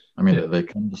 I mean, they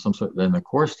come to some sort, then the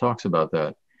course talks about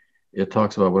that. It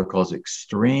talks about what it calls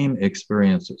extreme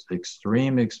experiences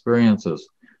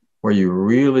where you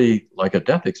really, like a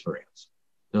death experience.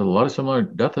 There's a lot of similar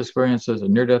death experiences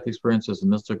and near-death experiences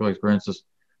and mystical experiences.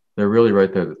 They're really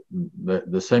right there.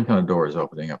 The same kind of door is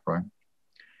opening up, right?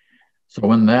 So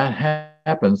when that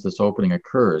happens, this opening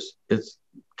occurs, it's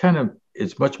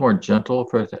much more gentle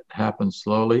for it to happen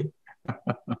slowly.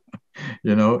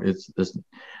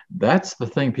 That's the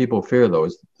thing people fear, though,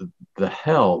 is the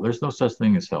hell. There's no such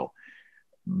thing as hell.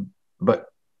 But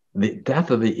the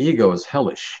death of the ego is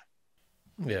hellish.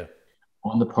 Yeah.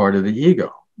 On the part of the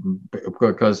ego,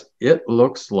 because it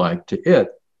looks like to it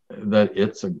that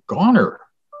it's a goner,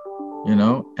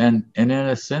 and in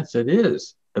a sense it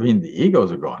is. I mean, the ego is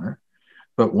a goner,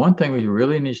 but one thing we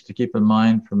really need to keep in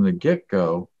mind from the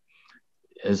get-go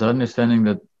is understanding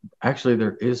that actually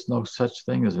there is no such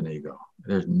thing as an ego.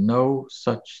 There's no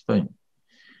such thing.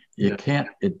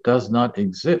 It does not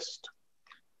exist,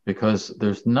 because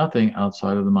there's nothing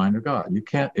outside of the mind of God. You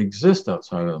can't exist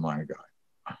outside of the mind of God.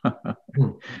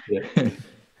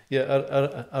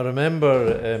 I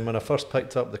remember when I first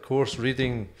picked up the course,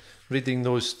 reading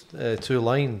those two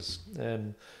lines.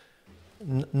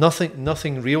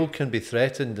 Nothing real can be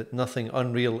threatened. Nothing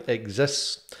unreal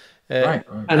exists. Right.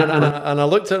 And I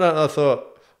looked at it and I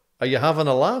thought, "Are you having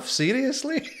a laugh?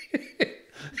 Seriously?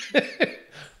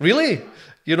 Really?"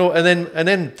 And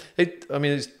then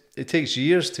it takes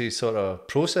years to sort of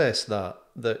process that.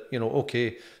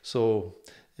 Okay, so.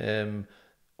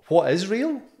 What is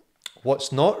real?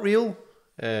 What's not real?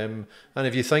 And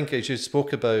if you think, as you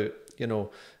spoke about,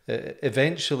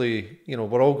 eventually,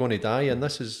 we're all going to die, and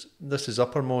this is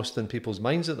uppermost in people's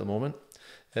minds at the moment.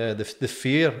 The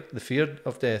fear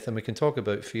of death, and we can talk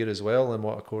about fear as well, and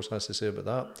what a course has to say about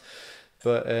that.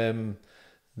 But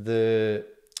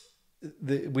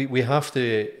we have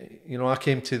to, I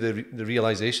came to the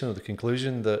realization or the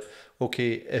conclusion that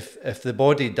if the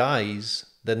body dies,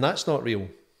 then that's not real.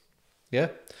 Yeah.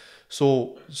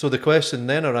 So the question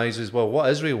then arises, well, what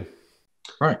is real?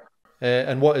 Right.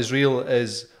 And what is real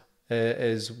is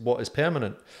what is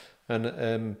permanent.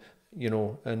 And you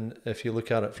know, and if you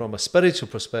look at it from a spiritual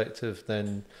perspective,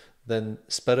 then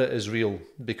spirit is real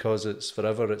because it's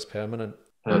forever, it's permanent.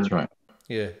 That's right.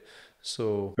 Yeah.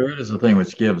 So Spirit is the thing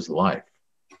which gives life.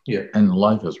 yeah. And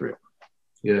life is real.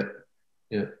 Yeah.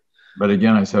 Yeah. But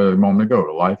again, I said a moment ago,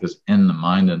 life is in the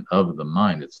mind and of the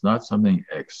mind. It's not something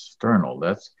external.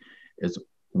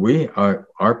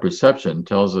 Our perception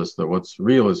tells us that what's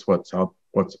real is what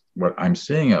I'm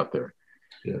seeing out there.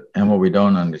 Yeah. And what we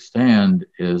don't understand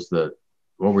is that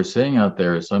what we're seeing out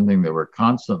there is something that we're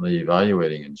constantly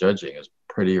evaluating and judging as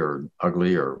pretty or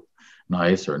ugly or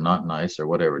nice or not nice or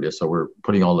whatever it is. So we're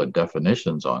putting all the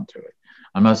definitions onto it.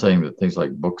 I'm not saying that things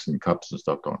like books and cups and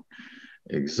stuff don't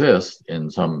exist in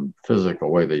some physical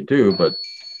way. They do, but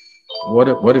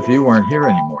what if you weren't here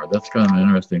anymore? That's kind of an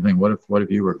interesting thing. What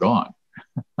if you were gone?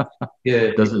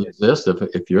 Yeah. Does it exist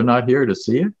if you're not here to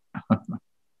see it?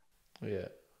 Yeah.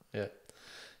 Yeah.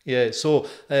 Yeah. So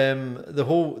the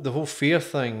whole fear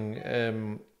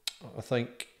thing, I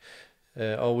think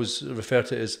I always refer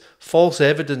to it as false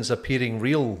evidence appearing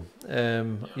real.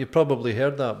 You've probably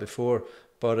heard that before,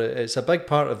 but it's a big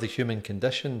part of the human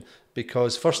condition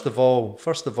because first of all,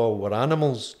 we're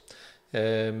animals,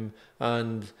 and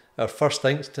our first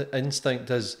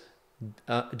instinct is,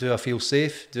 do I feel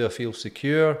safe? Do I feel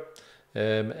secure?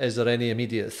 Is there any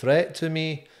immediate threat to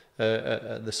me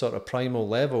at the sort of primal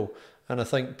level? And I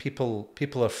think people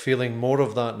are feeling more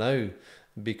of that now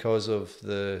because of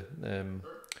the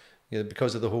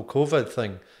because of the whole COVID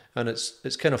thing, and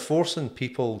it's kind of forcing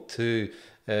people to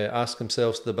ask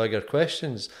themselves the bigger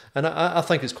questions. And I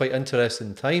think it's quite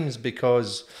interesting times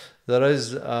because there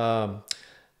is.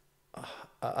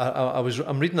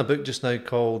 I'm reading a book just now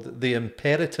called The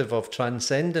Imperative of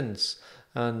Transcendence,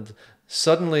 and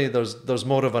suddenly there's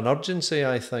more of an urgency,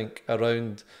 I think,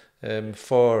 around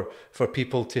for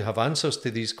people to have answers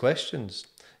to these questions.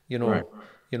 Right.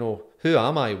 Who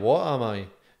am I? What am I?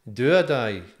 Do I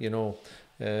die?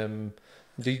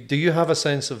 Do you have a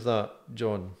sense of that,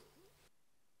 Jon?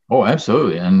 Oh,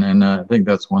 absolutely, and I think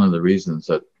that's one of the reasons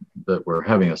that we're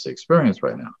having this experience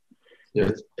right now.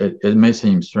 Yeah. It may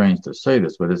seem strange to say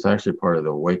this, but it's actually part of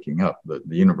the waking up, the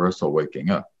universal waking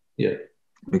up. Yeah.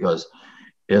 Because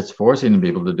it's forcing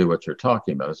people to do what you're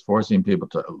talking about. It's forcing people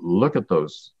to look at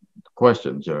those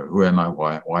questions. Who am I?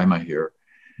 Why am I here?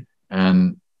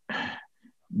 And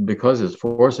because it's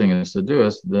forcing us to do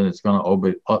this, then it's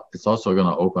also going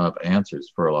to open up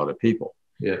answers for a lot of people.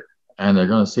 Yeah. And they're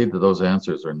going to see that those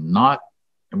answers are not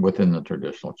within the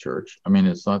traditional church. I mean,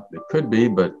 it's not. It could be,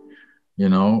 but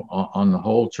on the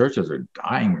whole, churches are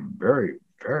dying very,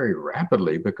 very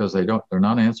rapidly because they're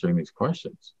not answering these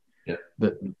questions. Yeah.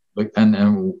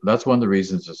 And that's one of the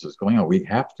reasons this is going on. We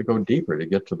have to go deeper to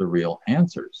get to the real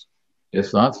answers.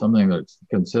 It's not something that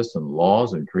consists in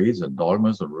laws and creeds and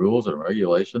dogmas and rules and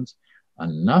regulations.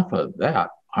 Enough of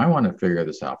that. I want to figure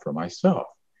this out for myself.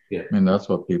 Yeah. I mean, that's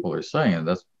what people are saying. And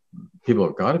people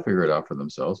have got to figure it out for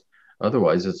themselves.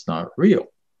 Otherwise, it's not real.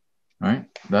 Right?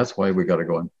 That's why we got to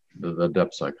go into the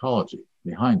depth psychology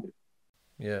behind it.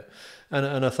 Yeah.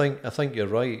 And I think you're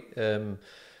right.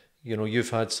 You've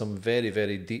had some very,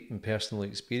 very deep and personal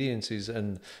experiences,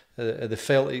 and the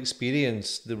felt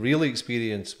experience, the real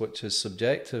experience, which is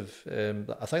subjective,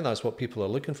 I think that's what people are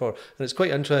looking for. And it's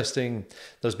quite interesting.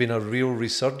 There's been a real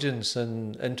resurgence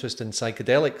in interest in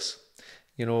psychedelics,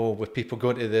 with people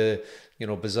going to the,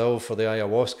 Brazil for the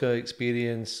ayahuasca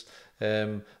experience.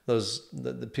 There's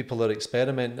the people that are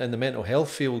experimenting in the mental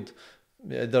health field.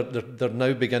 They're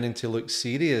now beginning to look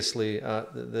seriously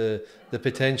at the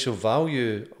potential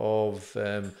value of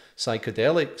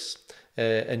psychedelics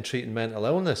in treating mental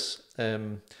illness.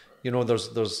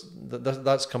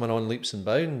 That's coming on leaps and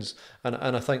bounds,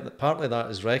 and I think that partly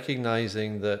that is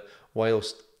recognizing that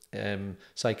whilst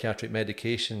psychiatric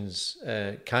medications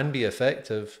can be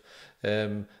effective,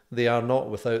 they are not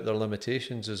without their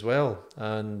limitations as well.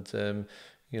 And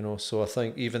so I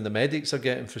think even the medics are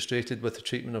getting frustrated with the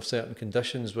treatment of certain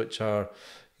conditions, which are,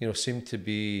 seem to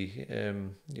be, a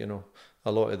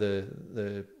lot of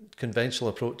the conventional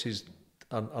approaches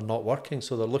are not working.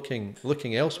 So they're looking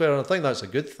elsewhere, and I think that's a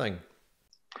good thing.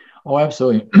 Oh,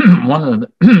 absolutely. One of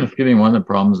the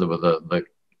problems with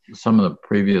some of the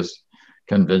previous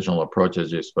conventional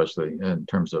approaches, especially in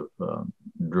terms of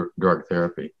drug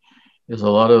therapy, is a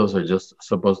lot of those are just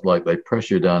supposed to, like, they press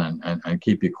you down and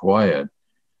keep you quiet.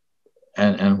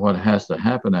 And what has to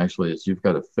happen actually is you've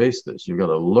got to face this. You've got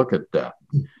to look at death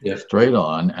straight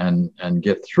on and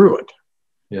get through it.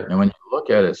 Yeah. And when you look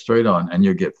at it straight on and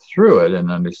you get through it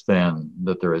and understand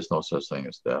that there is no such thing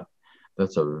as death,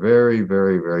 that's a very,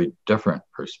 very, very different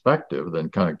perspective than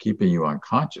kind of keeping you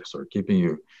unconscious or keeping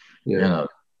you in a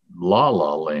la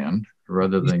la land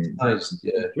rather than Nice,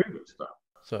 yeah. through stuff.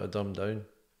 Sort of dumbed down.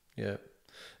 Yeah.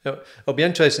 It'll be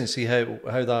interesting to see how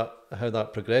that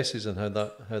progresses and how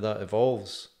that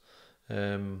evolves.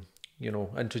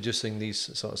 Introducing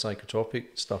these sort of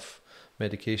psychotropic stuff,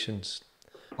 medications,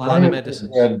 plant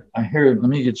medicines. I hear. Let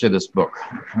me get you this book.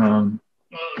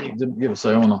 Give us.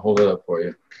 I want to hold it up for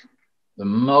you. The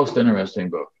most interesting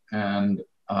book, and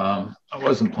I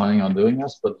wasn't planning on doing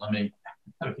this, but let me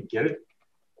get it.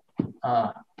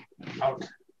 I've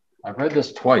read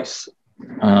this twice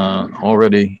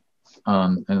already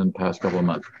in the past couple of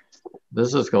months.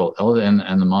 This is called Ellen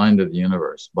and the Mind of the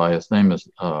Universe by, his name is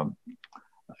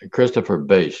Christopher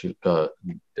Bache,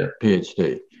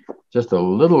 PhD. Just a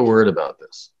little word about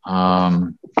this.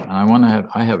 I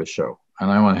have a show, and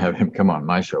I want to have him come on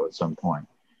my show at some point.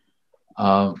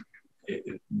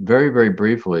 Very, very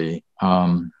briefly,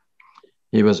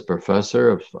 he was a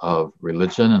professor of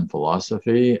religion and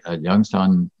philosophy at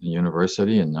Youngstown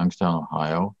University in Youngstown,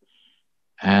 Ohio.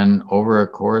 And over a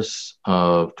course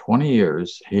of 20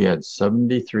 years, he had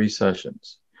 73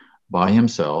 sessions by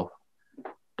himself,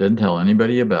 didn't tell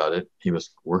anybody about it. He was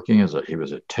working he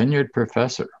was a tenured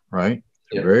professor, right?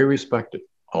 Yeah. Very respected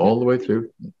all the way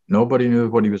through. Nobody knew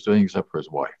what he was doing except for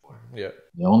his wife. Yeah.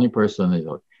 The only person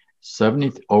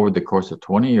over the course of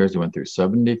 20 years, he went through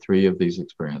 73 of these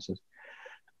experiences.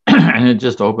 And it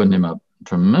just opened him up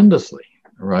tremendously,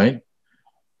 right?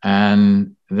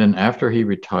 And then after he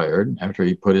retired, after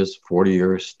he put his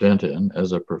 40-year stint in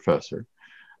as a professor,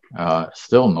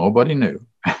 still nobody knew.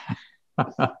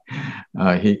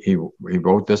 He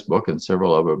wrote this book and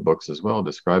several other books as well,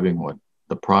 describing what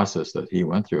the process that he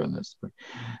went through in this.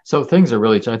 So things are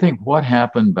really, I think what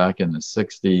happened back in the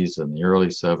 60s and the early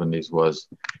 70s was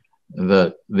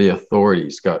that the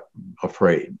authorities got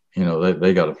afraid.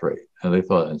 They got afraid, and they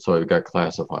thought, and so it got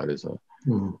classified as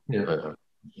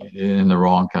in the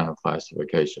wrong kind of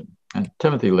classification. And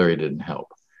Timothy Leary didn't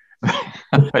help.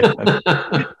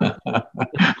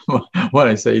 When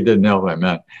I say he didn't help, I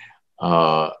meant,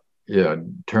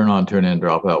 turn on, turn in,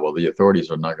 drop out. Well, the authorities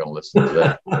are not going to listen to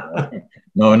that.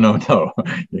 No.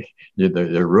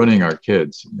 They're ruining our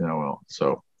kids.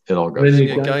 So it all goes.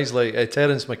 Guys like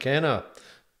Terence McKenna.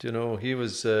 He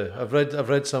was. I've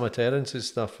read some of Terence's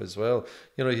stuff as well.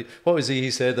 What was he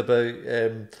said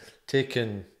about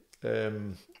taking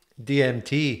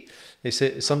DMT? He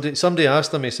said somebody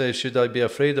asked him. He says, "Should I be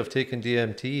afraid of taking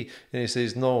DMT?" And he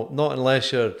says, "No, not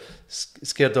unless you're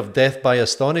scared of death by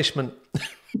astonishment."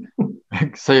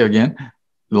 Say again,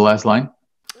 the last line.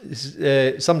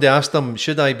 Somebody asked him,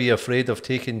 "Should I be afraid of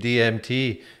taking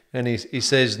DMT?" And he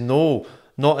says, "No,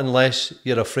 not unless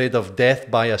you're afraid of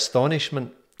death by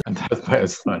astonishment." And death by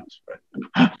astonishment.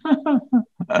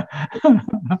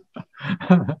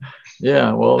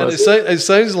 Yeah, well, and it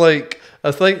sounds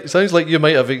like you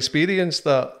might have experienced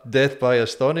that death by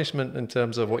astonishment in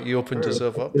terms of what you opened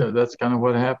yourself up to. Yeah, that's kind of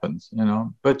what happens,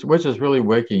 but which is really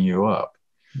waking you up.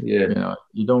 Yeah,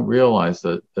 you don't realize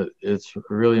that it's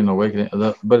really an awakening,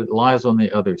 but it lies on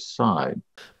the other side.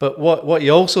 But what he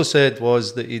also said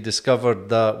was that he discovered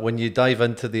that when you dive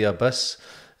into the abyss,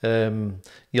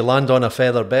 you land on a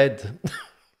feather bed.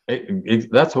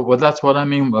 That's what I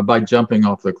mean by jumping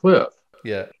off the cliff.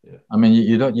 Yeah. I mean,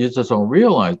 you just don't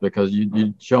realize because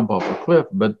you jump off a cliff,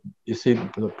 but you see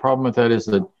the problem with that is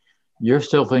that you're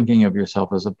still thinking of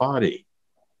yourself as a body.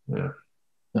 Yeah.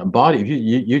 A body, if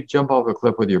you jump off a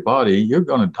cliff with your body, you're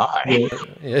going to die.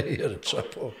 Yeah, you're in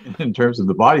trouble. In terms of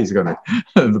the body's going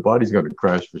to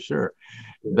crash for sure.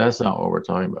 That's not what we're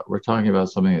talking about. We're talking about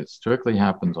something that strictly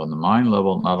happens on the mind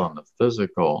level, not on the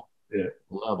physical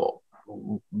level.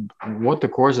 What the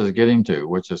Course is getting to,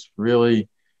 which is really,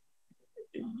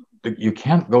 you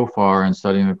can't go far in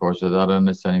studying the Course without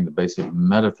understanding the basic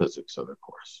metaphysics of the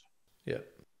Course. Yeah.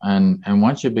 And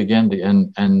once you begin to,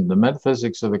 and the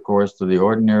metaphysics of the Course to the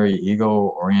ordinary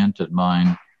ego-oriented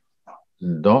mind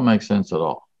don't make sense at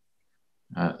all.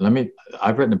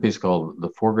 I've written a piece called The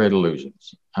Four Great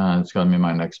Illusions. It's going to be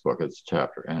my next book. It's a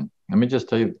chapter. And let me just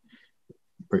tell you,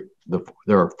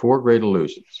 there are four great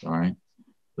illusions, all right?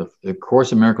 The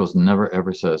Course in Miracles never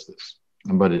ever says this,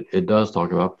 but it does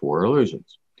talk about four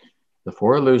illusions. The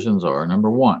four illusions are, number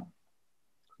one,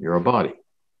 you're a body.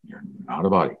 You're not a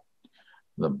body.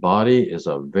 The body is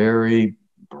a very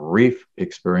brief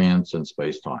experience in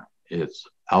space-time. It's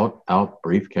out,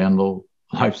 brief candle,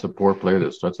 life support player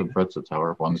that struts and frets the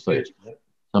tower up on the stage.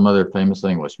 Some other famous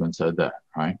Englishman said that,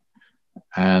 right?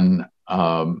 And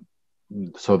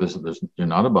so you're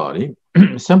not a body,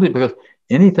 simply because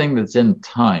anything that's in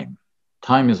time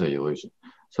is an illusion.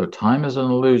 So time is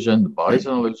an illusion, the body's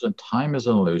an illusion, time is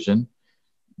an illusion,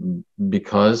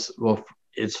 because, well,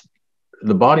 it's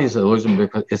the body is an illusion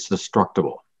because it's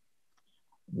destructible.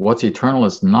 What's eternal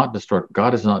is not destructible.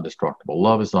 God is not destructible.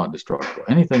 Love is not destructible.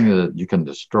 Anything that you can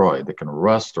destroy, that can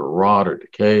rust or rot or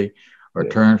decay or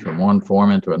turn from one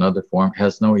form into another form,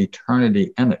 has no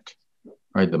eternity in it.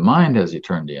 Right? The mind has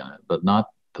eternity in it, but not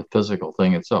the physical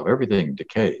thing itself. Everything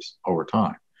decays over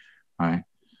time. Right?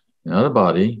 In the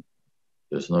body,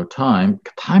 there's no time.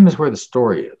 Time is where the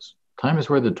story is. Time is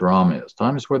where the drama is.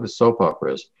 Time is where the soap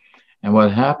opera is. And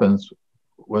what happens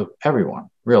with everyone,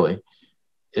 really,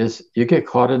 is you get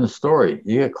caught in the story,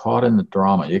 you get caught in the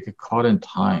drama, you get caught in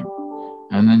time,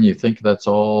 and then you think that's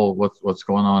all what's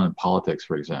going on in politics,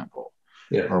 for example,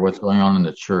 or what's going on in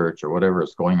the church, or whatever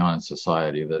is going on in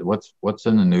society. That what's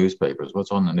in the newspapers,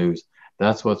 what's on the news,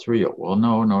 that's what's real. Well,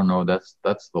 no, that's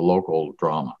the local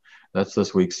drama. That's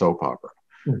this week's soap opera.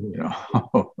 You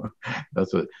know,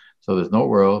 that's what. So there's no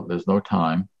world, there's no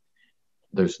time,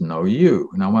 there's no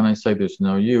you. Now, when I say there's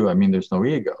no you, I mean there's no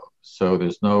ego. So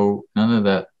there's none of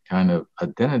that kind of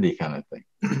identity kind of thing,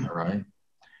 all right?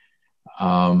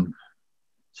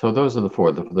 So those are the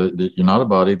four. You're not a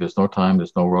body, there's no time,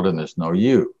 there's no world, and there's no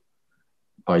you.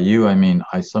 By you, I mean,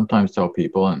 I sometimes tell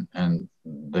people, and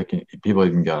people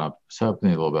even get upset with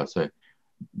me a little bit, say,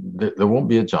 there won't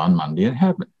be a Jon Mundy in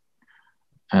heaven.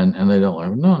 And they don't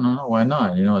like, no, why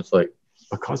not? You know, it's like,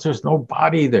 because there's no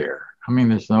body there. I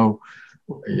mean,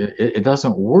 it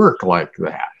doesn't work like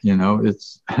that. You know,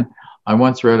 I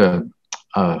once read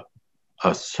a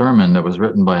sermon that was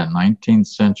written by a 19th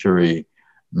century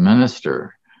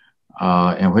minister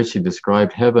in which he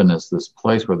described heaven as this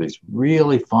place where these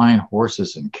really fine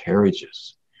horses and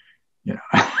carriages, you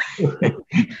know.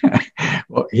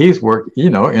 Well, he's worked, you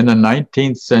know, in the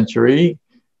 19th century.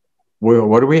 Well,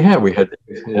 what do we have? We had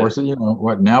horses, you know.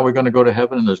 What now? We're going to go to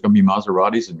heaven, and there's going to be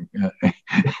Maseratis and.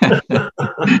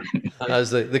 As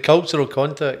the cultural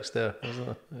context there, isn't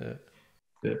it? Yeah.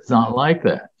 It's not like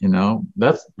that, you know.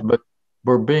 But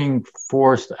we're being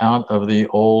forced out of the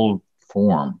old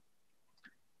form,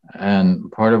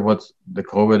 and part of what's the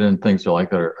COVID and things are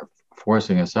like that are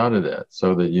forcing us out of that,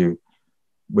 so that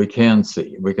we can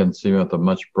see with a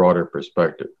much broader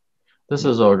perspective. This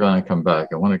is all going to come back,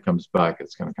 and when it comes back,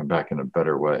 it's going to come back in a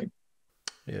better way.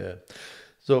 Yeah.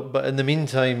 So, but in the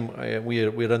meantime,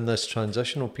 we're in this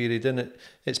transitional period, and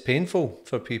it's painful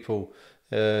for people.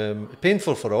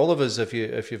 Painful for all of us if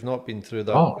you've not been through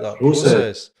that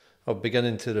process of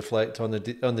beginning to reflect on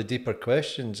the deeper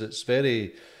questions. It's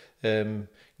very, you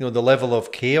know, the level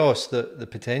of chaos, the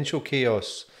potential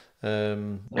chaos,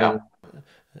 you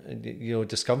know,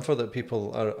 discomfort that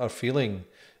people are feeling.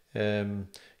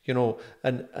 You know,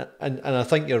 and I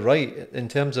think you're right in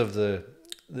terms of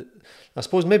I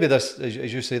suppose maybe this,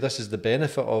 as you say, this is the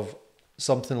benefit of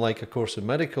something like A Course in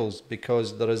Miracles,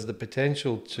 because there is the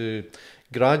potential to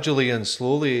gradually and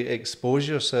slowly expose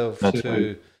yourself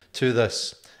to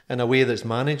this in a way that's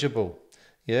manageable,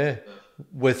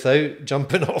 without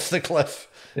jumping off the cliff.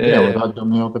 Without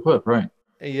jumping off the cliff, right?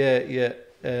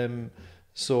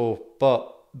 So,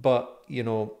 but you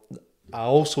know, I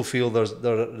also feel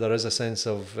there is a sense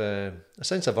of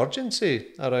urgency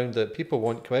around it. People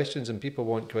want questions, and people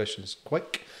want questions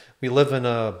quick. We live in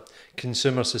a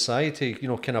consumer society. You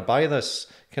know, can I buy this?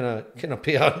 Can I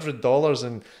pay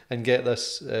 $100 and get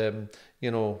this?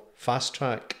 You know, fast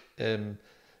track. You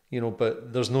know,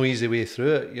 but there's no easy way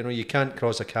through it. You know, you can't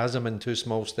cross a chasm in 2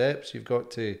 small steps. You've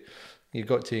got to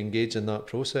engage in that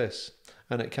process,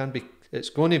 and it's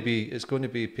going to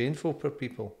be painful for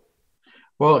people.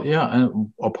 Well, yeah,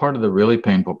 and a part of the really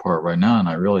painful part right now, and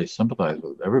I really sympathize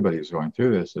with everybody who's going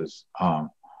through this, is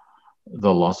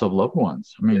the loss of loved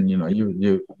ones. I mean, you know,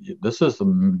 you this is a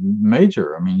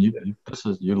major. I mean,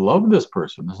 you love this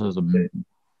person. This is an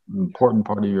important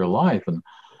part of your life, and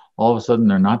all of a sudden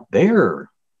they're not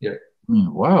there. Yeah. I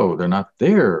mean, wow, they're not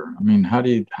there. I mean, how do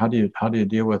you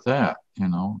deal with that? You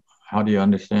know, how do you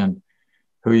understand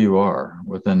who you are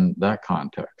within that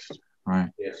context?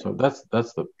 Right. Yeah. So that's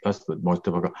the most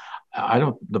difficult.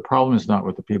 The problem is not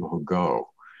with the people who go.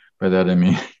 By that I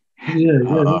mean,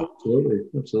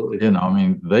 absolutely. You know, I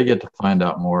mean, they get to find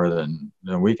out more than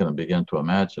we can begin to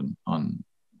imagine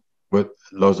with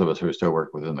those of us who still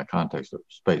work within the context of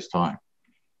space-time.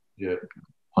 Yeah.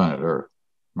 Planet Earth.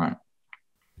 Right.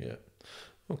 Yeah.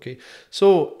 Okay.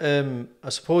 So I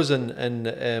suppose in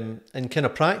kind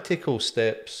of practical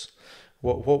steps,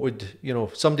 what would, you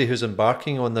know, somebody who's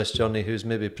embarking on this journey, who's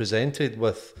maybe presented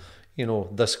with, you know,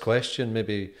 this question,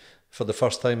 maybe for the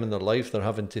first time in their life, they're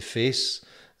having to face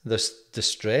this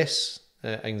distress,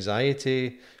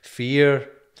 anxiety,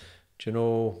 fear. Do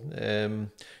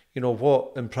you know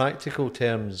what in practical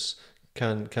terms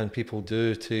can people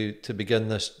do to begin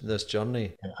this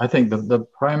journey? I think the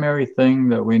primary thing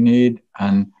that we need,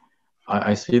 and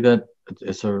I see that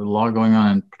it's a lot going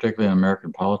on, particularly in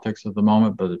American politics at the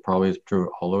moment, but it probably is true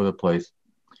all over the place,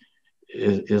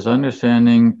 is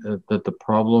understanding that the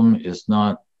problem is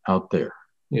not out there.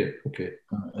 Yeah, okay.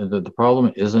 The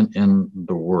problem isn't in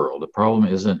the world. The problem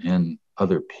isn't in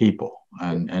other people,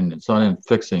 and it's not in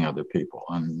fixing other people.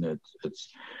 And it's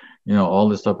all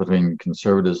this stuff between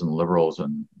conservatives and liberals,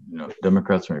 and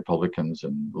Democrats and Republicans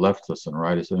and leftists and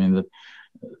rightists. I mean,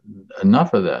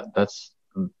 enough of that.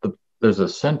 There's a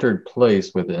centered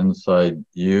place within inside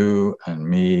you and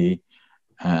me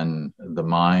and the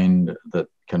mind that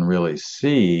can really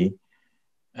see.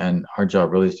 And our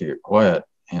job really is to get quiet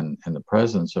in the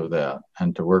presence of that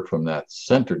and to work from that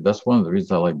centered. That's one of the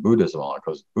reasons I like Buddhism a lot,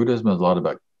 because Buddhism is a lot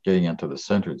about getting into the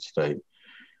centered state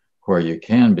where you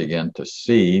can begin to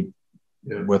see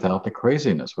without the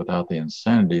craziness, without the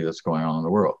insanity that's going on in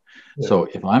the world. Yeah. So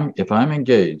if I'm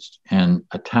engaged in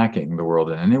attacking the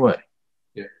world in any way,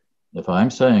 if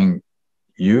I'm saying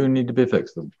you need to be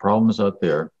fixed, the problem is out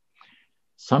there,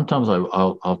 sometimes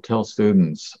I'll tell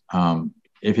students,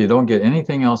 if you don't get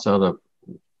anything else out of,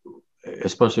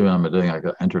 especially when I'm doing like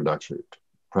an introductory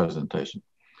presentation,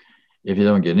 if you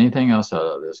don't get anything else out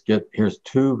of this, here's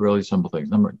two really simple things.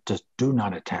 Number, just do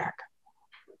not attack.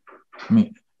 I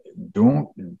mean,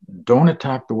 don't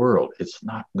attack the world. It's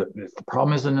not the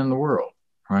problem isn't in the world,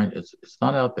 right? It's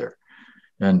not out there.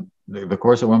 And the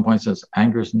Course at one point says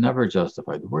anger is never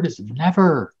justified. The word is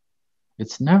never.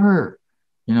 It's never,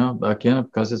 again,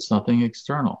 because it's nothing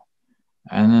external.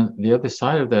 And then the other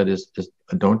side of that is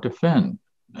don't defend.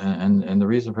 And the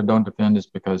reason for don't defend is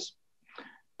because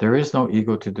there is no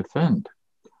ego to defend.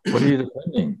 What are you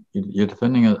defending? You're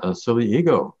defending a silly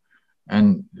ego.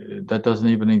 And that doesn't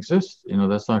even exist.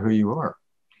 That's not who you are.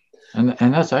 And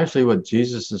that's actually what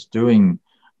Jesus is doing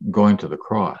going to the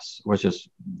cross, which is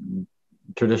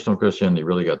traditional Christianity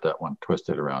really got that one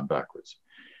twisted around backwards.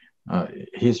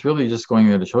 He's really just going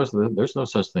there to show us that there's no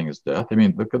such thing as death. I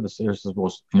mean, look at this. There's the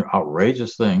most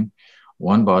outrageous thing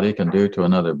one body can do to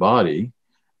another body.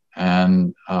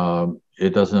 And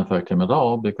it doesn't affect him at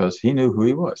all because he knew who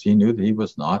he was. He knew that he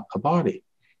was not a body,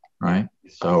 right?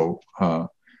 So,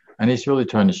 and he's really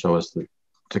trying to show us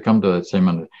to come to that same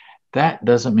understanding. That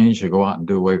doesn't mean you should go out and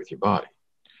do away with your body,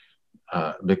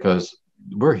 because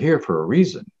we're here for a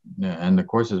reason, and the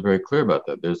Course is very clear about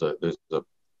that. There's a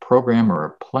program or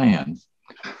a plan.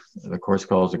 The Course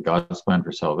calls it God's Plan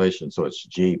for Salvation, so it's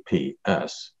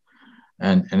GPS.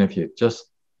 And if you just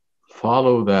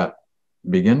follow that,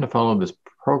 begin to follow this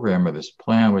program or this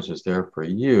plan, which is there for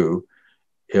you,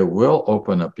 it will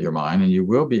open up your mind, and you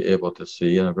will be able to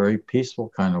see in a very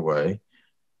peaceful kind of way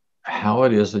how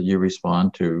it is that you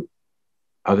respond to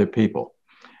other people.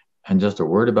 And just a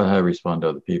word about how to respond to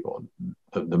other people.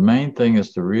 The main thing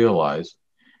is to realize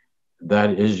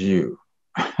that is you.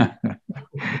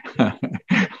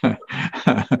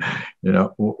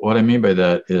 What I mean by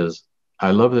that is, I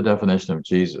love the definition of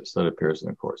Jesus that appears in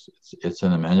the Course. It's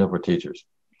in the Manual for Teachers.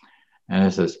 And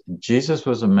it says, Jesus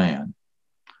was a man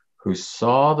who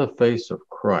saw the face of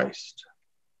Christ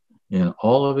in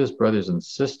all of his brothers and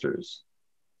sisters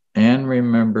and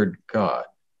remembered God.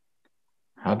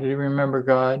 How did he remember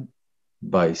God?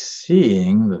 By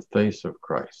seeing the face of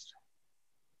Christ,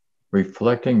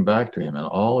 reflecting back to him and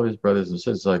all of his brothers and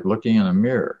sisters, like looking in a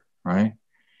mirror, right?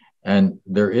 And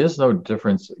there is no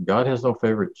difference. God has no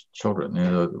favorite children.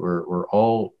 We're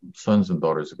all sons and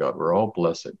daughters of God. We're all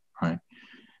blessed, right?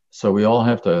 So we all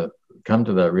have to come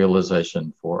to that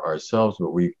realization for ourselves.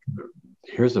 But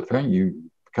here's the thing: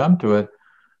 you come to it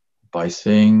by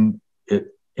seeing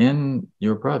it in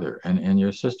your brother and in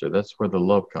your sister. That's where the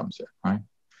love comes in, right?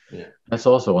 Yeah. That's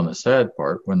also on the sad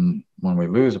part when we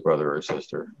lose a brother or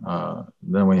sister.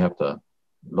 Then we have to,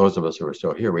 those of us who are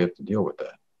still here, we have to deal with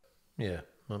that. Yeah.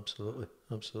 Absolutely.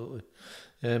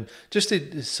 Just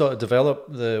to sort of develop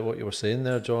what you were saying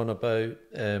there, John, about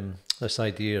this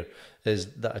idea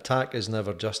is that attack is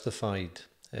never justified.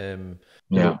 I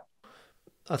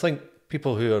think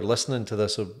people who are listening to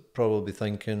this are probably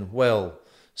thinking, well,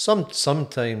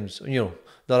 sometimes there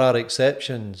are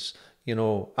exceptions.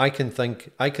 I can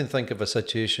think of a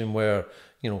situation where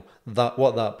that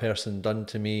what that person done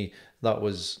to me, that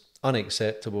was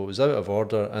unacceptable, it was out of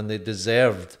order, and they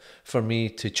deserved for me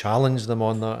to challenge them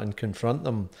on that and confront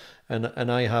them,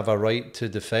 and I have a right to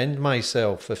defend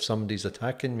myself if somebody's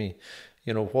attacking me.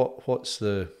 What's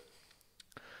your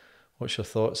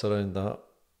thoughts around that?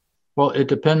 Well, it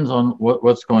depends on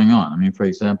what's going on. I mean, for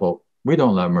example, we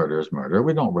don't let murderers murder.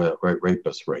 We don't let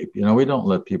rapists rape. We don't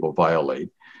let people violate.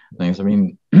 things. I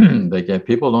mean,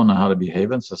 people don't know how to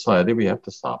behave in society. We have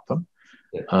to stop them.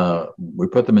 We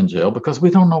put them in jail because we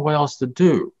don't know what else to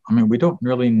do. I mean, we don't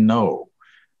really know.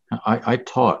 I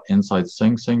taught inside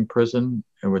Sing Sing prison,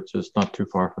 which is not too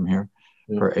far from here,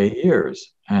 for 8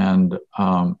 years. And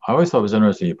I always thought it was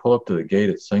interesting. You pull up to the gate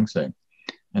at Sing Sing,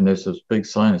 and there's this big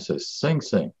sign that says Sing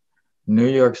Sing, New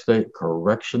York State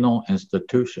Correctional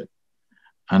Institution.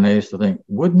 And I used to think,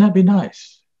 wouldn't that be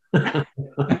nice?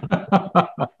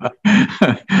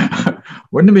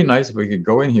 Wouldn't it be nice if we could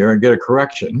go in here and get a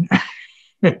correction?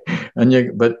 We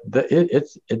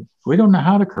don't know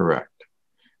how to correct.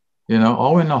 You know,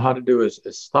 all we know how to do is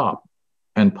stop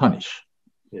and punish.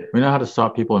 Yeah. We know how to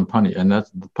stop people and punish, and that's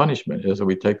the punishment is that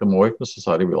we take them away from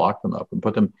society, we lock them up and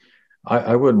put them.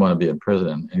 I wouldn't want to be in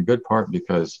prison in good part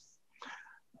because,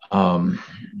 well,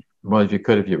 if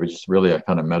you were just really a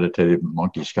kind of meditative,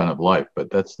 monkish kind of life,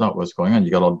 but that's not what's going on.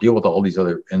 You got to deal with all these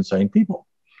other insane people.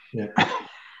 Yeah.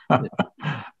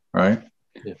 Right.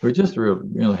 Yeah. We just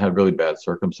really, had really bad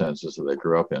circumstances that they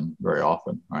grew up in very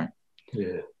often. Right.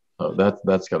 Yeah. So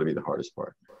that's got to be the hardest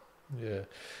part. Yeah.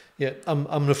 Yeah.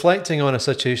 I'm reflecting on a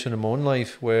situation in my own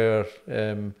life where,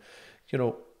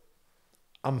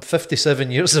 I'm 57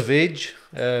 years of age,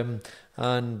 and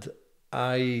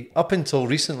up until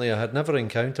recently, I had never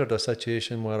encountered a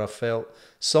situation where I felt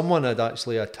someone had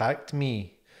actually attacked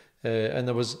me, and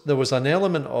there was an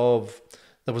element of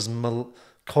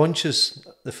conscious.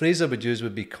 The phrase I would use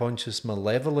would be conscious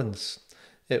malevolence.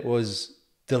 It was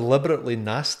deliberately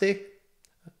nasty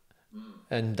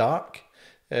and dark,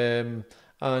 and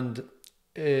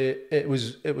it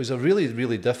was a really,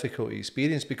 really difficult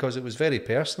experience because it was very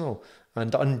personal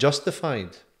and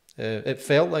unjustified. It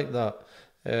felt like that.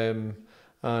 And,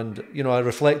 I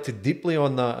reflected deeply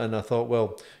on that and I thought,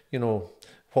 well,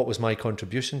 what was my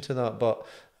contribution to that? But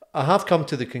I have come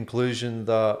to the conclusion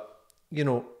that,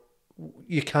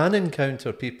 you can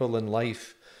encounter people in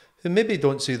life who maybe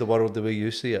don't see the world the way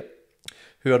you see it,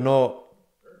 who are not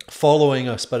following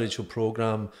a spiritual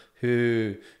program,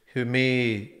 who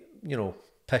may,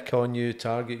 pick on you,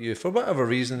 target you for whatever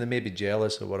reason. They may be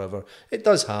jealous or whatever. It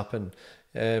does happen.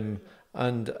 And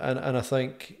I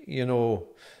think,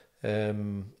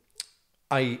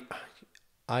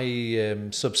 I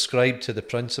subscribe to the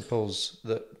principles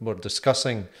that we're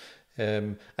discussing,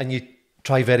 and you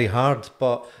try very hard,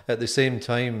 but at the same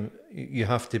time, you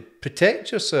have to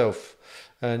protect yourself.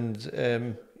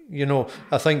 And,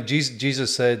 I think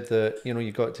Jesus said that,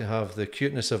 you got to have the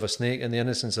cuteness of a snake and the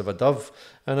innocence of a dove.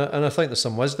 And I think there's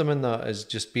some wisdom in that, is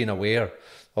just being aware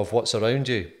of what's around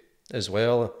you as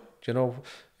well.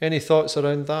 Any thoughts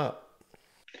around that?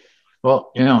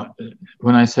 Well,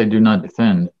 when I say do not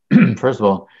defend, first of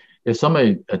all, if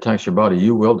somebody attacks your body,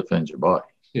 you will defend your body.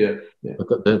 Yeah.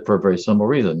 For a very simple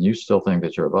reason. You still think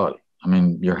that you're a body. I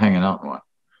mean, you're hanging out in one.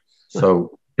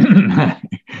 So,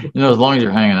 as long as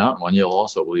you're hanging out in one, you'll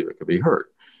also believe it could be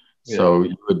hurt. Yeah. So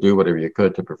you would do whatever you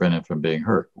could to prevent it from being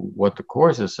hurt. What the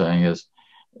Course is saying is,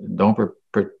 don't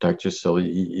protect your silly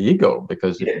ego,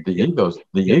 because the ego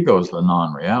is the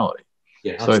non-reality.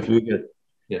 Yeah, so if you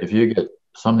get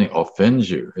something offends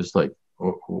you, it's like,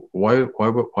 why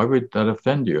would that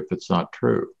offend you if it's not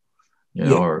true?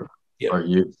 Or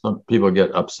some people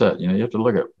get upset. You have to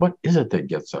look at what is it that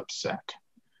gets upset.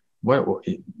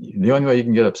 The only way you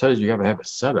can get upset is you have to have a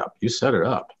setup. You set it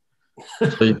up,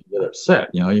 so you can get upset.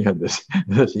 You have this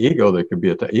ego that could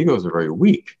be egos are very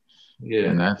weak. Yeah,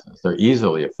 and they're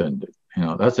easily offended.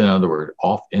 That's another word.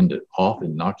 Off-ended. Off,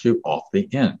 and knocks you off the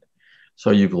end.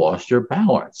 So you've lost your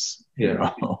balance.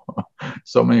 Yeah.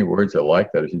 So many words are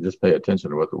like that if you just pay attention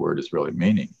to what the word is really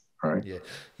meaning. Right. Yeah.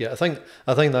 Yeah. I think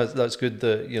that's good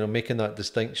that, making that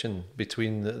distinction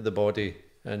between the body,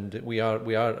 and we are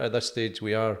at this stage,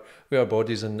 we are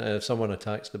bodies, and if someone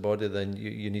attacks the body, then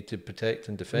you need to protect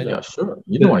and defend. Yeah, sure.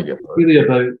 You don't want to get hurt. Really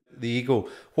about the ego.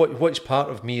 Which part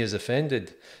of me is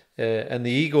offended? And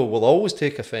the ego will always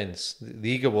take offense. The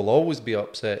ego will always be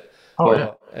upset. Oh,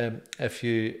 yeah. If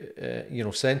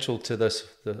you, central to this,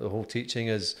 the whole teaching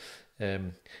is,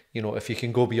 if you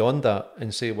can go beyond that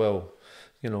and say, well,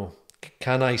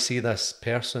 can I see this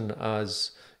person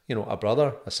as, a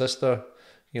brother, a sister?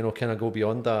 Can I go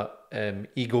beyond that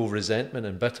ego, resentment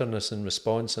and bitterness and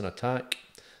response and attack?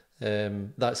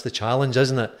 That's the challenge,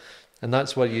 isn't it? And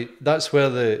that's where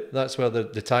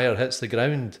the tire hits the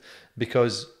ground,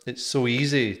 because it's so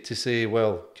easy to say,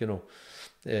 well,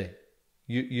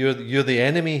 you're the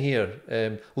enemy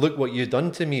here. Look what you've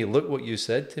done to me. Look what you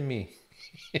said to me.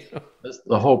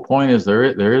 The whole point is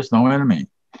there is no enemy.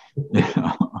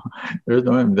 There's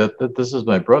no enemy. That this is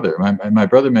my brother. My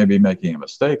brother may be making a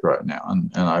mistake right now,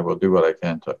 and I will do what I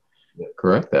can to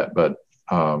correct that. But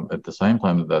at the same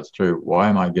time that that's true, why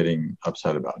am I getting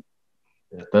upset about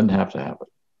it? It doesn't have to happen.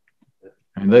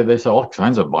 And they say all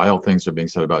kinds of vile things are being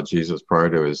said about Jesus prior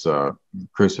to his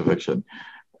crucifixion.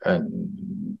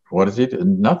 And what does he do?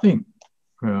 Nothing.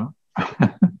 You know?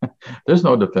 There's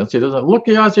no defense. He doesn't look.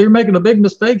 Yeah, so you're making a big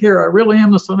mistake here. I really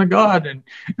am the Son of God. And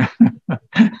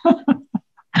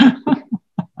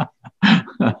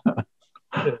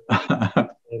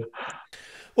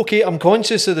okay, I'm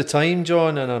conscious of the time,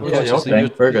 Jon, and I'm conscious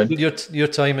that your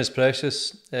time is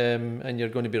precious, and you're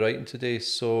going to be writing today,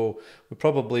 so we're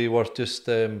probably worth just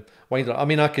winding up. I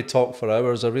mean, I could talk for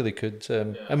hours, I really could,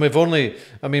 and we've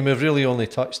really only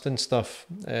touched on stuff,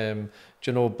 you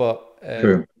know, but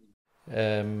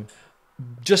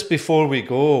just before we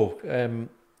go,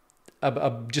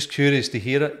 I'm just curious to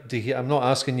hear it. I'm not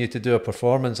asking you to do a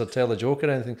performance or tell a joke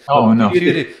or anything. Oh, no.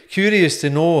 Curious to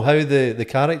know how the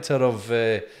character of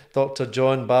Dr.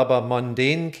 Jon Baba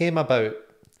Mundane came about.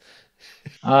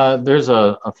 There's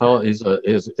a fellow, he's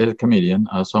a comedian,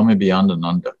 saw me beyond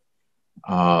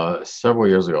Ananda. Several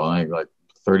years ago, I think like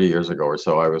 30 years ago or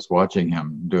so, I was watching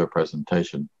him do a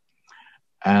presentation.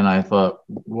 And I thought,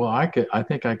 well, I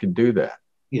think I could do that.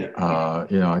 Yeah.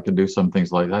 You know, I could do some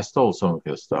things like, I stole some of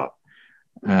his stuff.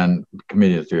 And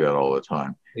comedians do that all the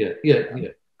time. Yeah.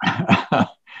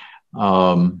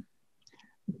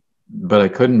 But I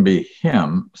couldn't be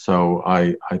him, so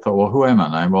I thought, well, who am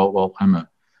I?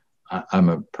 I'm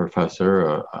a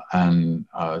professor, and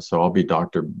so I'll be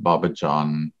Dr. Baba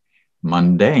Jon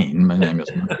Mundane. My name is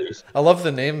Mundy. I love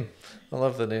the name.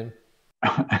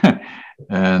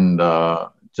 And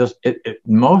just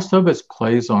most of it's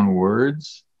plays on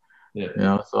words. Yeah. You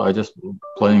know, so I just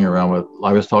playing around with.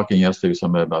 I was talking yesterday with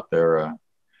somebody about their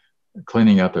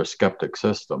cleaning out their skeptic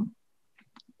system,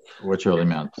 which really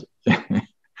meant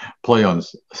play on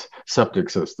septic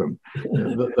system,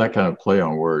 that kind of play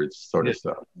on words sort of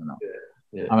stuff. You know,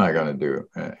 I'm not going to do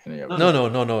any of it.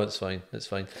 No, it's fine.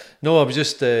 No, I was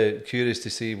just curious to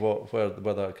see where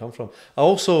that come from. I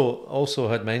also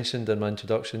had mentioned in my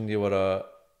introduction you were a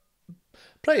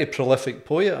pretty prolific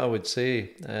poet, I would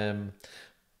say.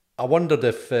 I wondered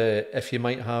if you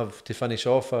might have to finish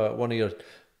off one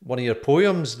of your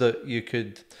poems that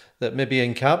maybe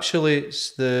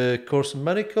encapsulates the Course in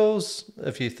Miracles.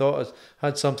 If you thought it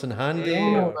had something handy.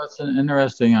 Oh, that's an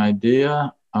interesting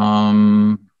idea. If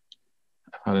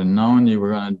I'd have known you were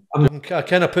going to, I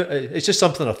kind of it's just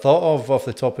something I thought of off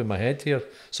the top of my head here.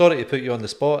 Sorry to put you on the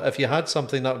spot. If you had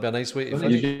something, that would be a nice way to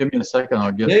finish. You give me a second,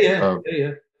 I'll get.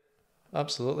 Yeah.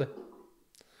 Absolutely.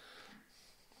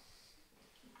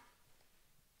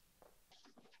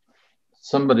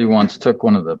 Somebody once took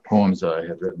one of the poems that I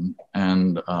had written,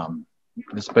 and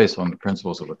it's based on the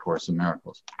principles of the Course in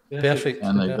Miracles. Perfect.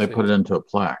 And they put it into a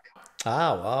plaque.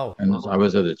 Ah, wow. And I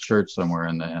was at a church somewhere,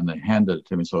 and they handed it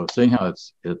to me. So seeing how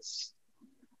it's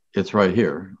right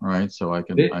here, right? So I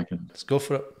can. Let's go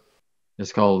for it.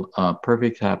 It's called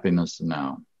Perfect Happiness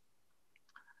Now.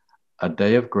 A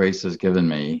day of grace is given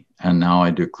me, and now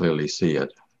I do clearly see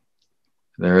it.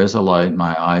 There is a light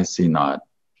my eyes see not,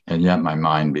 and yet my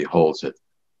mind beholds it.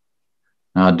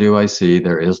 Now do I see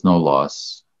there is no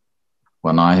loss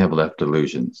when I have left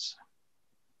illusions.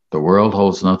 The world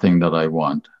holds nothing that I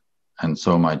want, and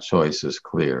so my choice is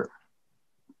clear.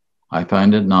 I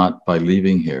find it not by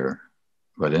leaving here,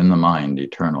 but in the mind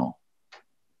eternal.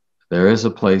 There is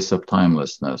a place of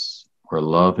timelessness where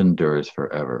love endures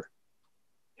forever.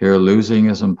 Here losing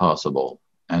is impossible,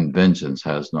 and vengeance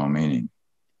has no meaning.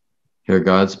 Here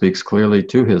God speaks clearly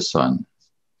to his Son,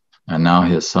 and now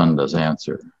his Son does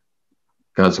answer.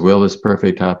 God's will is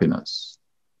perfect happiness.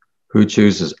 Who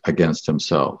chooses against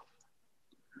himself?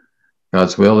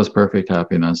 God's will is perfect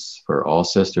happiness for all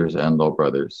sisters and all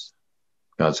brothers.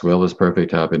 God's will is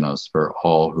perfect happiness for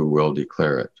all who will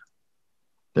declare it.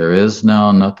 There is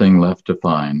now nothing left to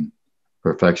find.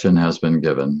 Perfection has been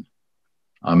given.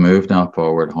 I move now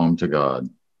forward home to God.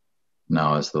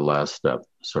 Now is the last step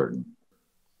certain.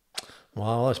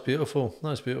 Wow, that's beautiful.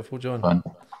 That's beautiful, Jon. Fun.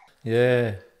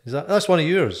 Yeah. That's one of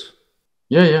yours?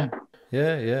 Yeah.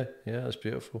 That's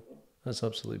beautiful. That's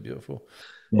absolutely beautiful.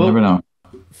 You never know.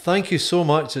 Thank you so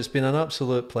much. It's been an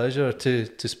absolute pleasure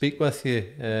to speak with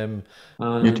you.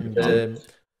 You too.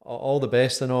 All the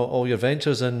best in all your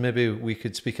ventures, and maybe we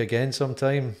could speak again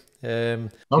sometime.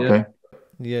 Okay.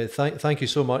 Yeah. Thank you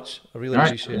so much. I really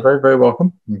appreciate it. Very, very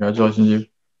welcome. Congratulations, you.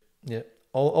 Yeah.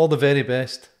 All the very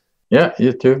best. Yeah,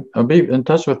 you too. Be in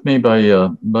touch with me by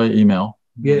email.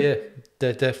 Yeah,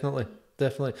 definitely.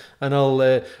 And I'll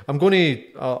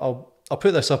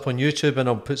put this up on YouTube, and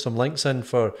I'll put some links in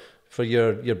for for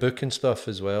your book and stuff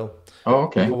as well. Oh,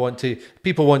 okay.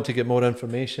 People want to get more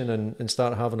information and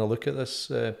start having a look at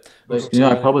this. I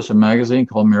published a magazine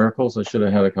called Miracles. I should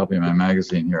have had a copy of my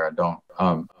magazine here. I don't.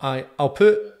 I'll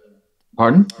put.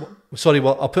 Pardon? Sorry.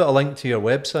 Well, I'll put a link to your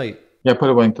website. Yeah, put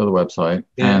a link to the website,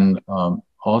 and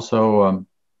also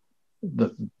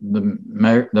the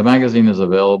magazine is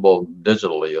available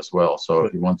digitally as well. So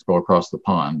if you want to go across the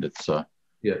pond, it's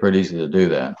pretty easy to do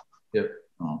that. Yeah.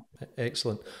 Oh.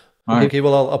 Excellent. Right. Okay,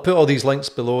 well, I'll put all these links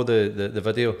below the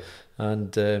video,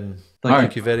 and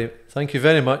thank you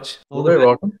very much. You're very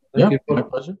welcome. Yeah, my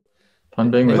pleasure.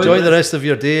 Fun being with you. Enjoy the rest of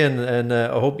your day, and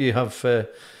I hope you have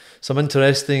some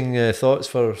interesting thoughts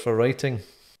for writing.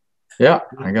 Yeah,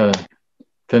 I gotta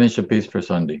finish a piece for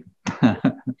Sunday.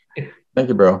 Thank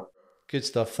you, bro. Good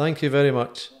stuff. Thank you very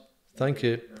much. Thank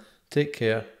you. Take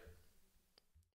care.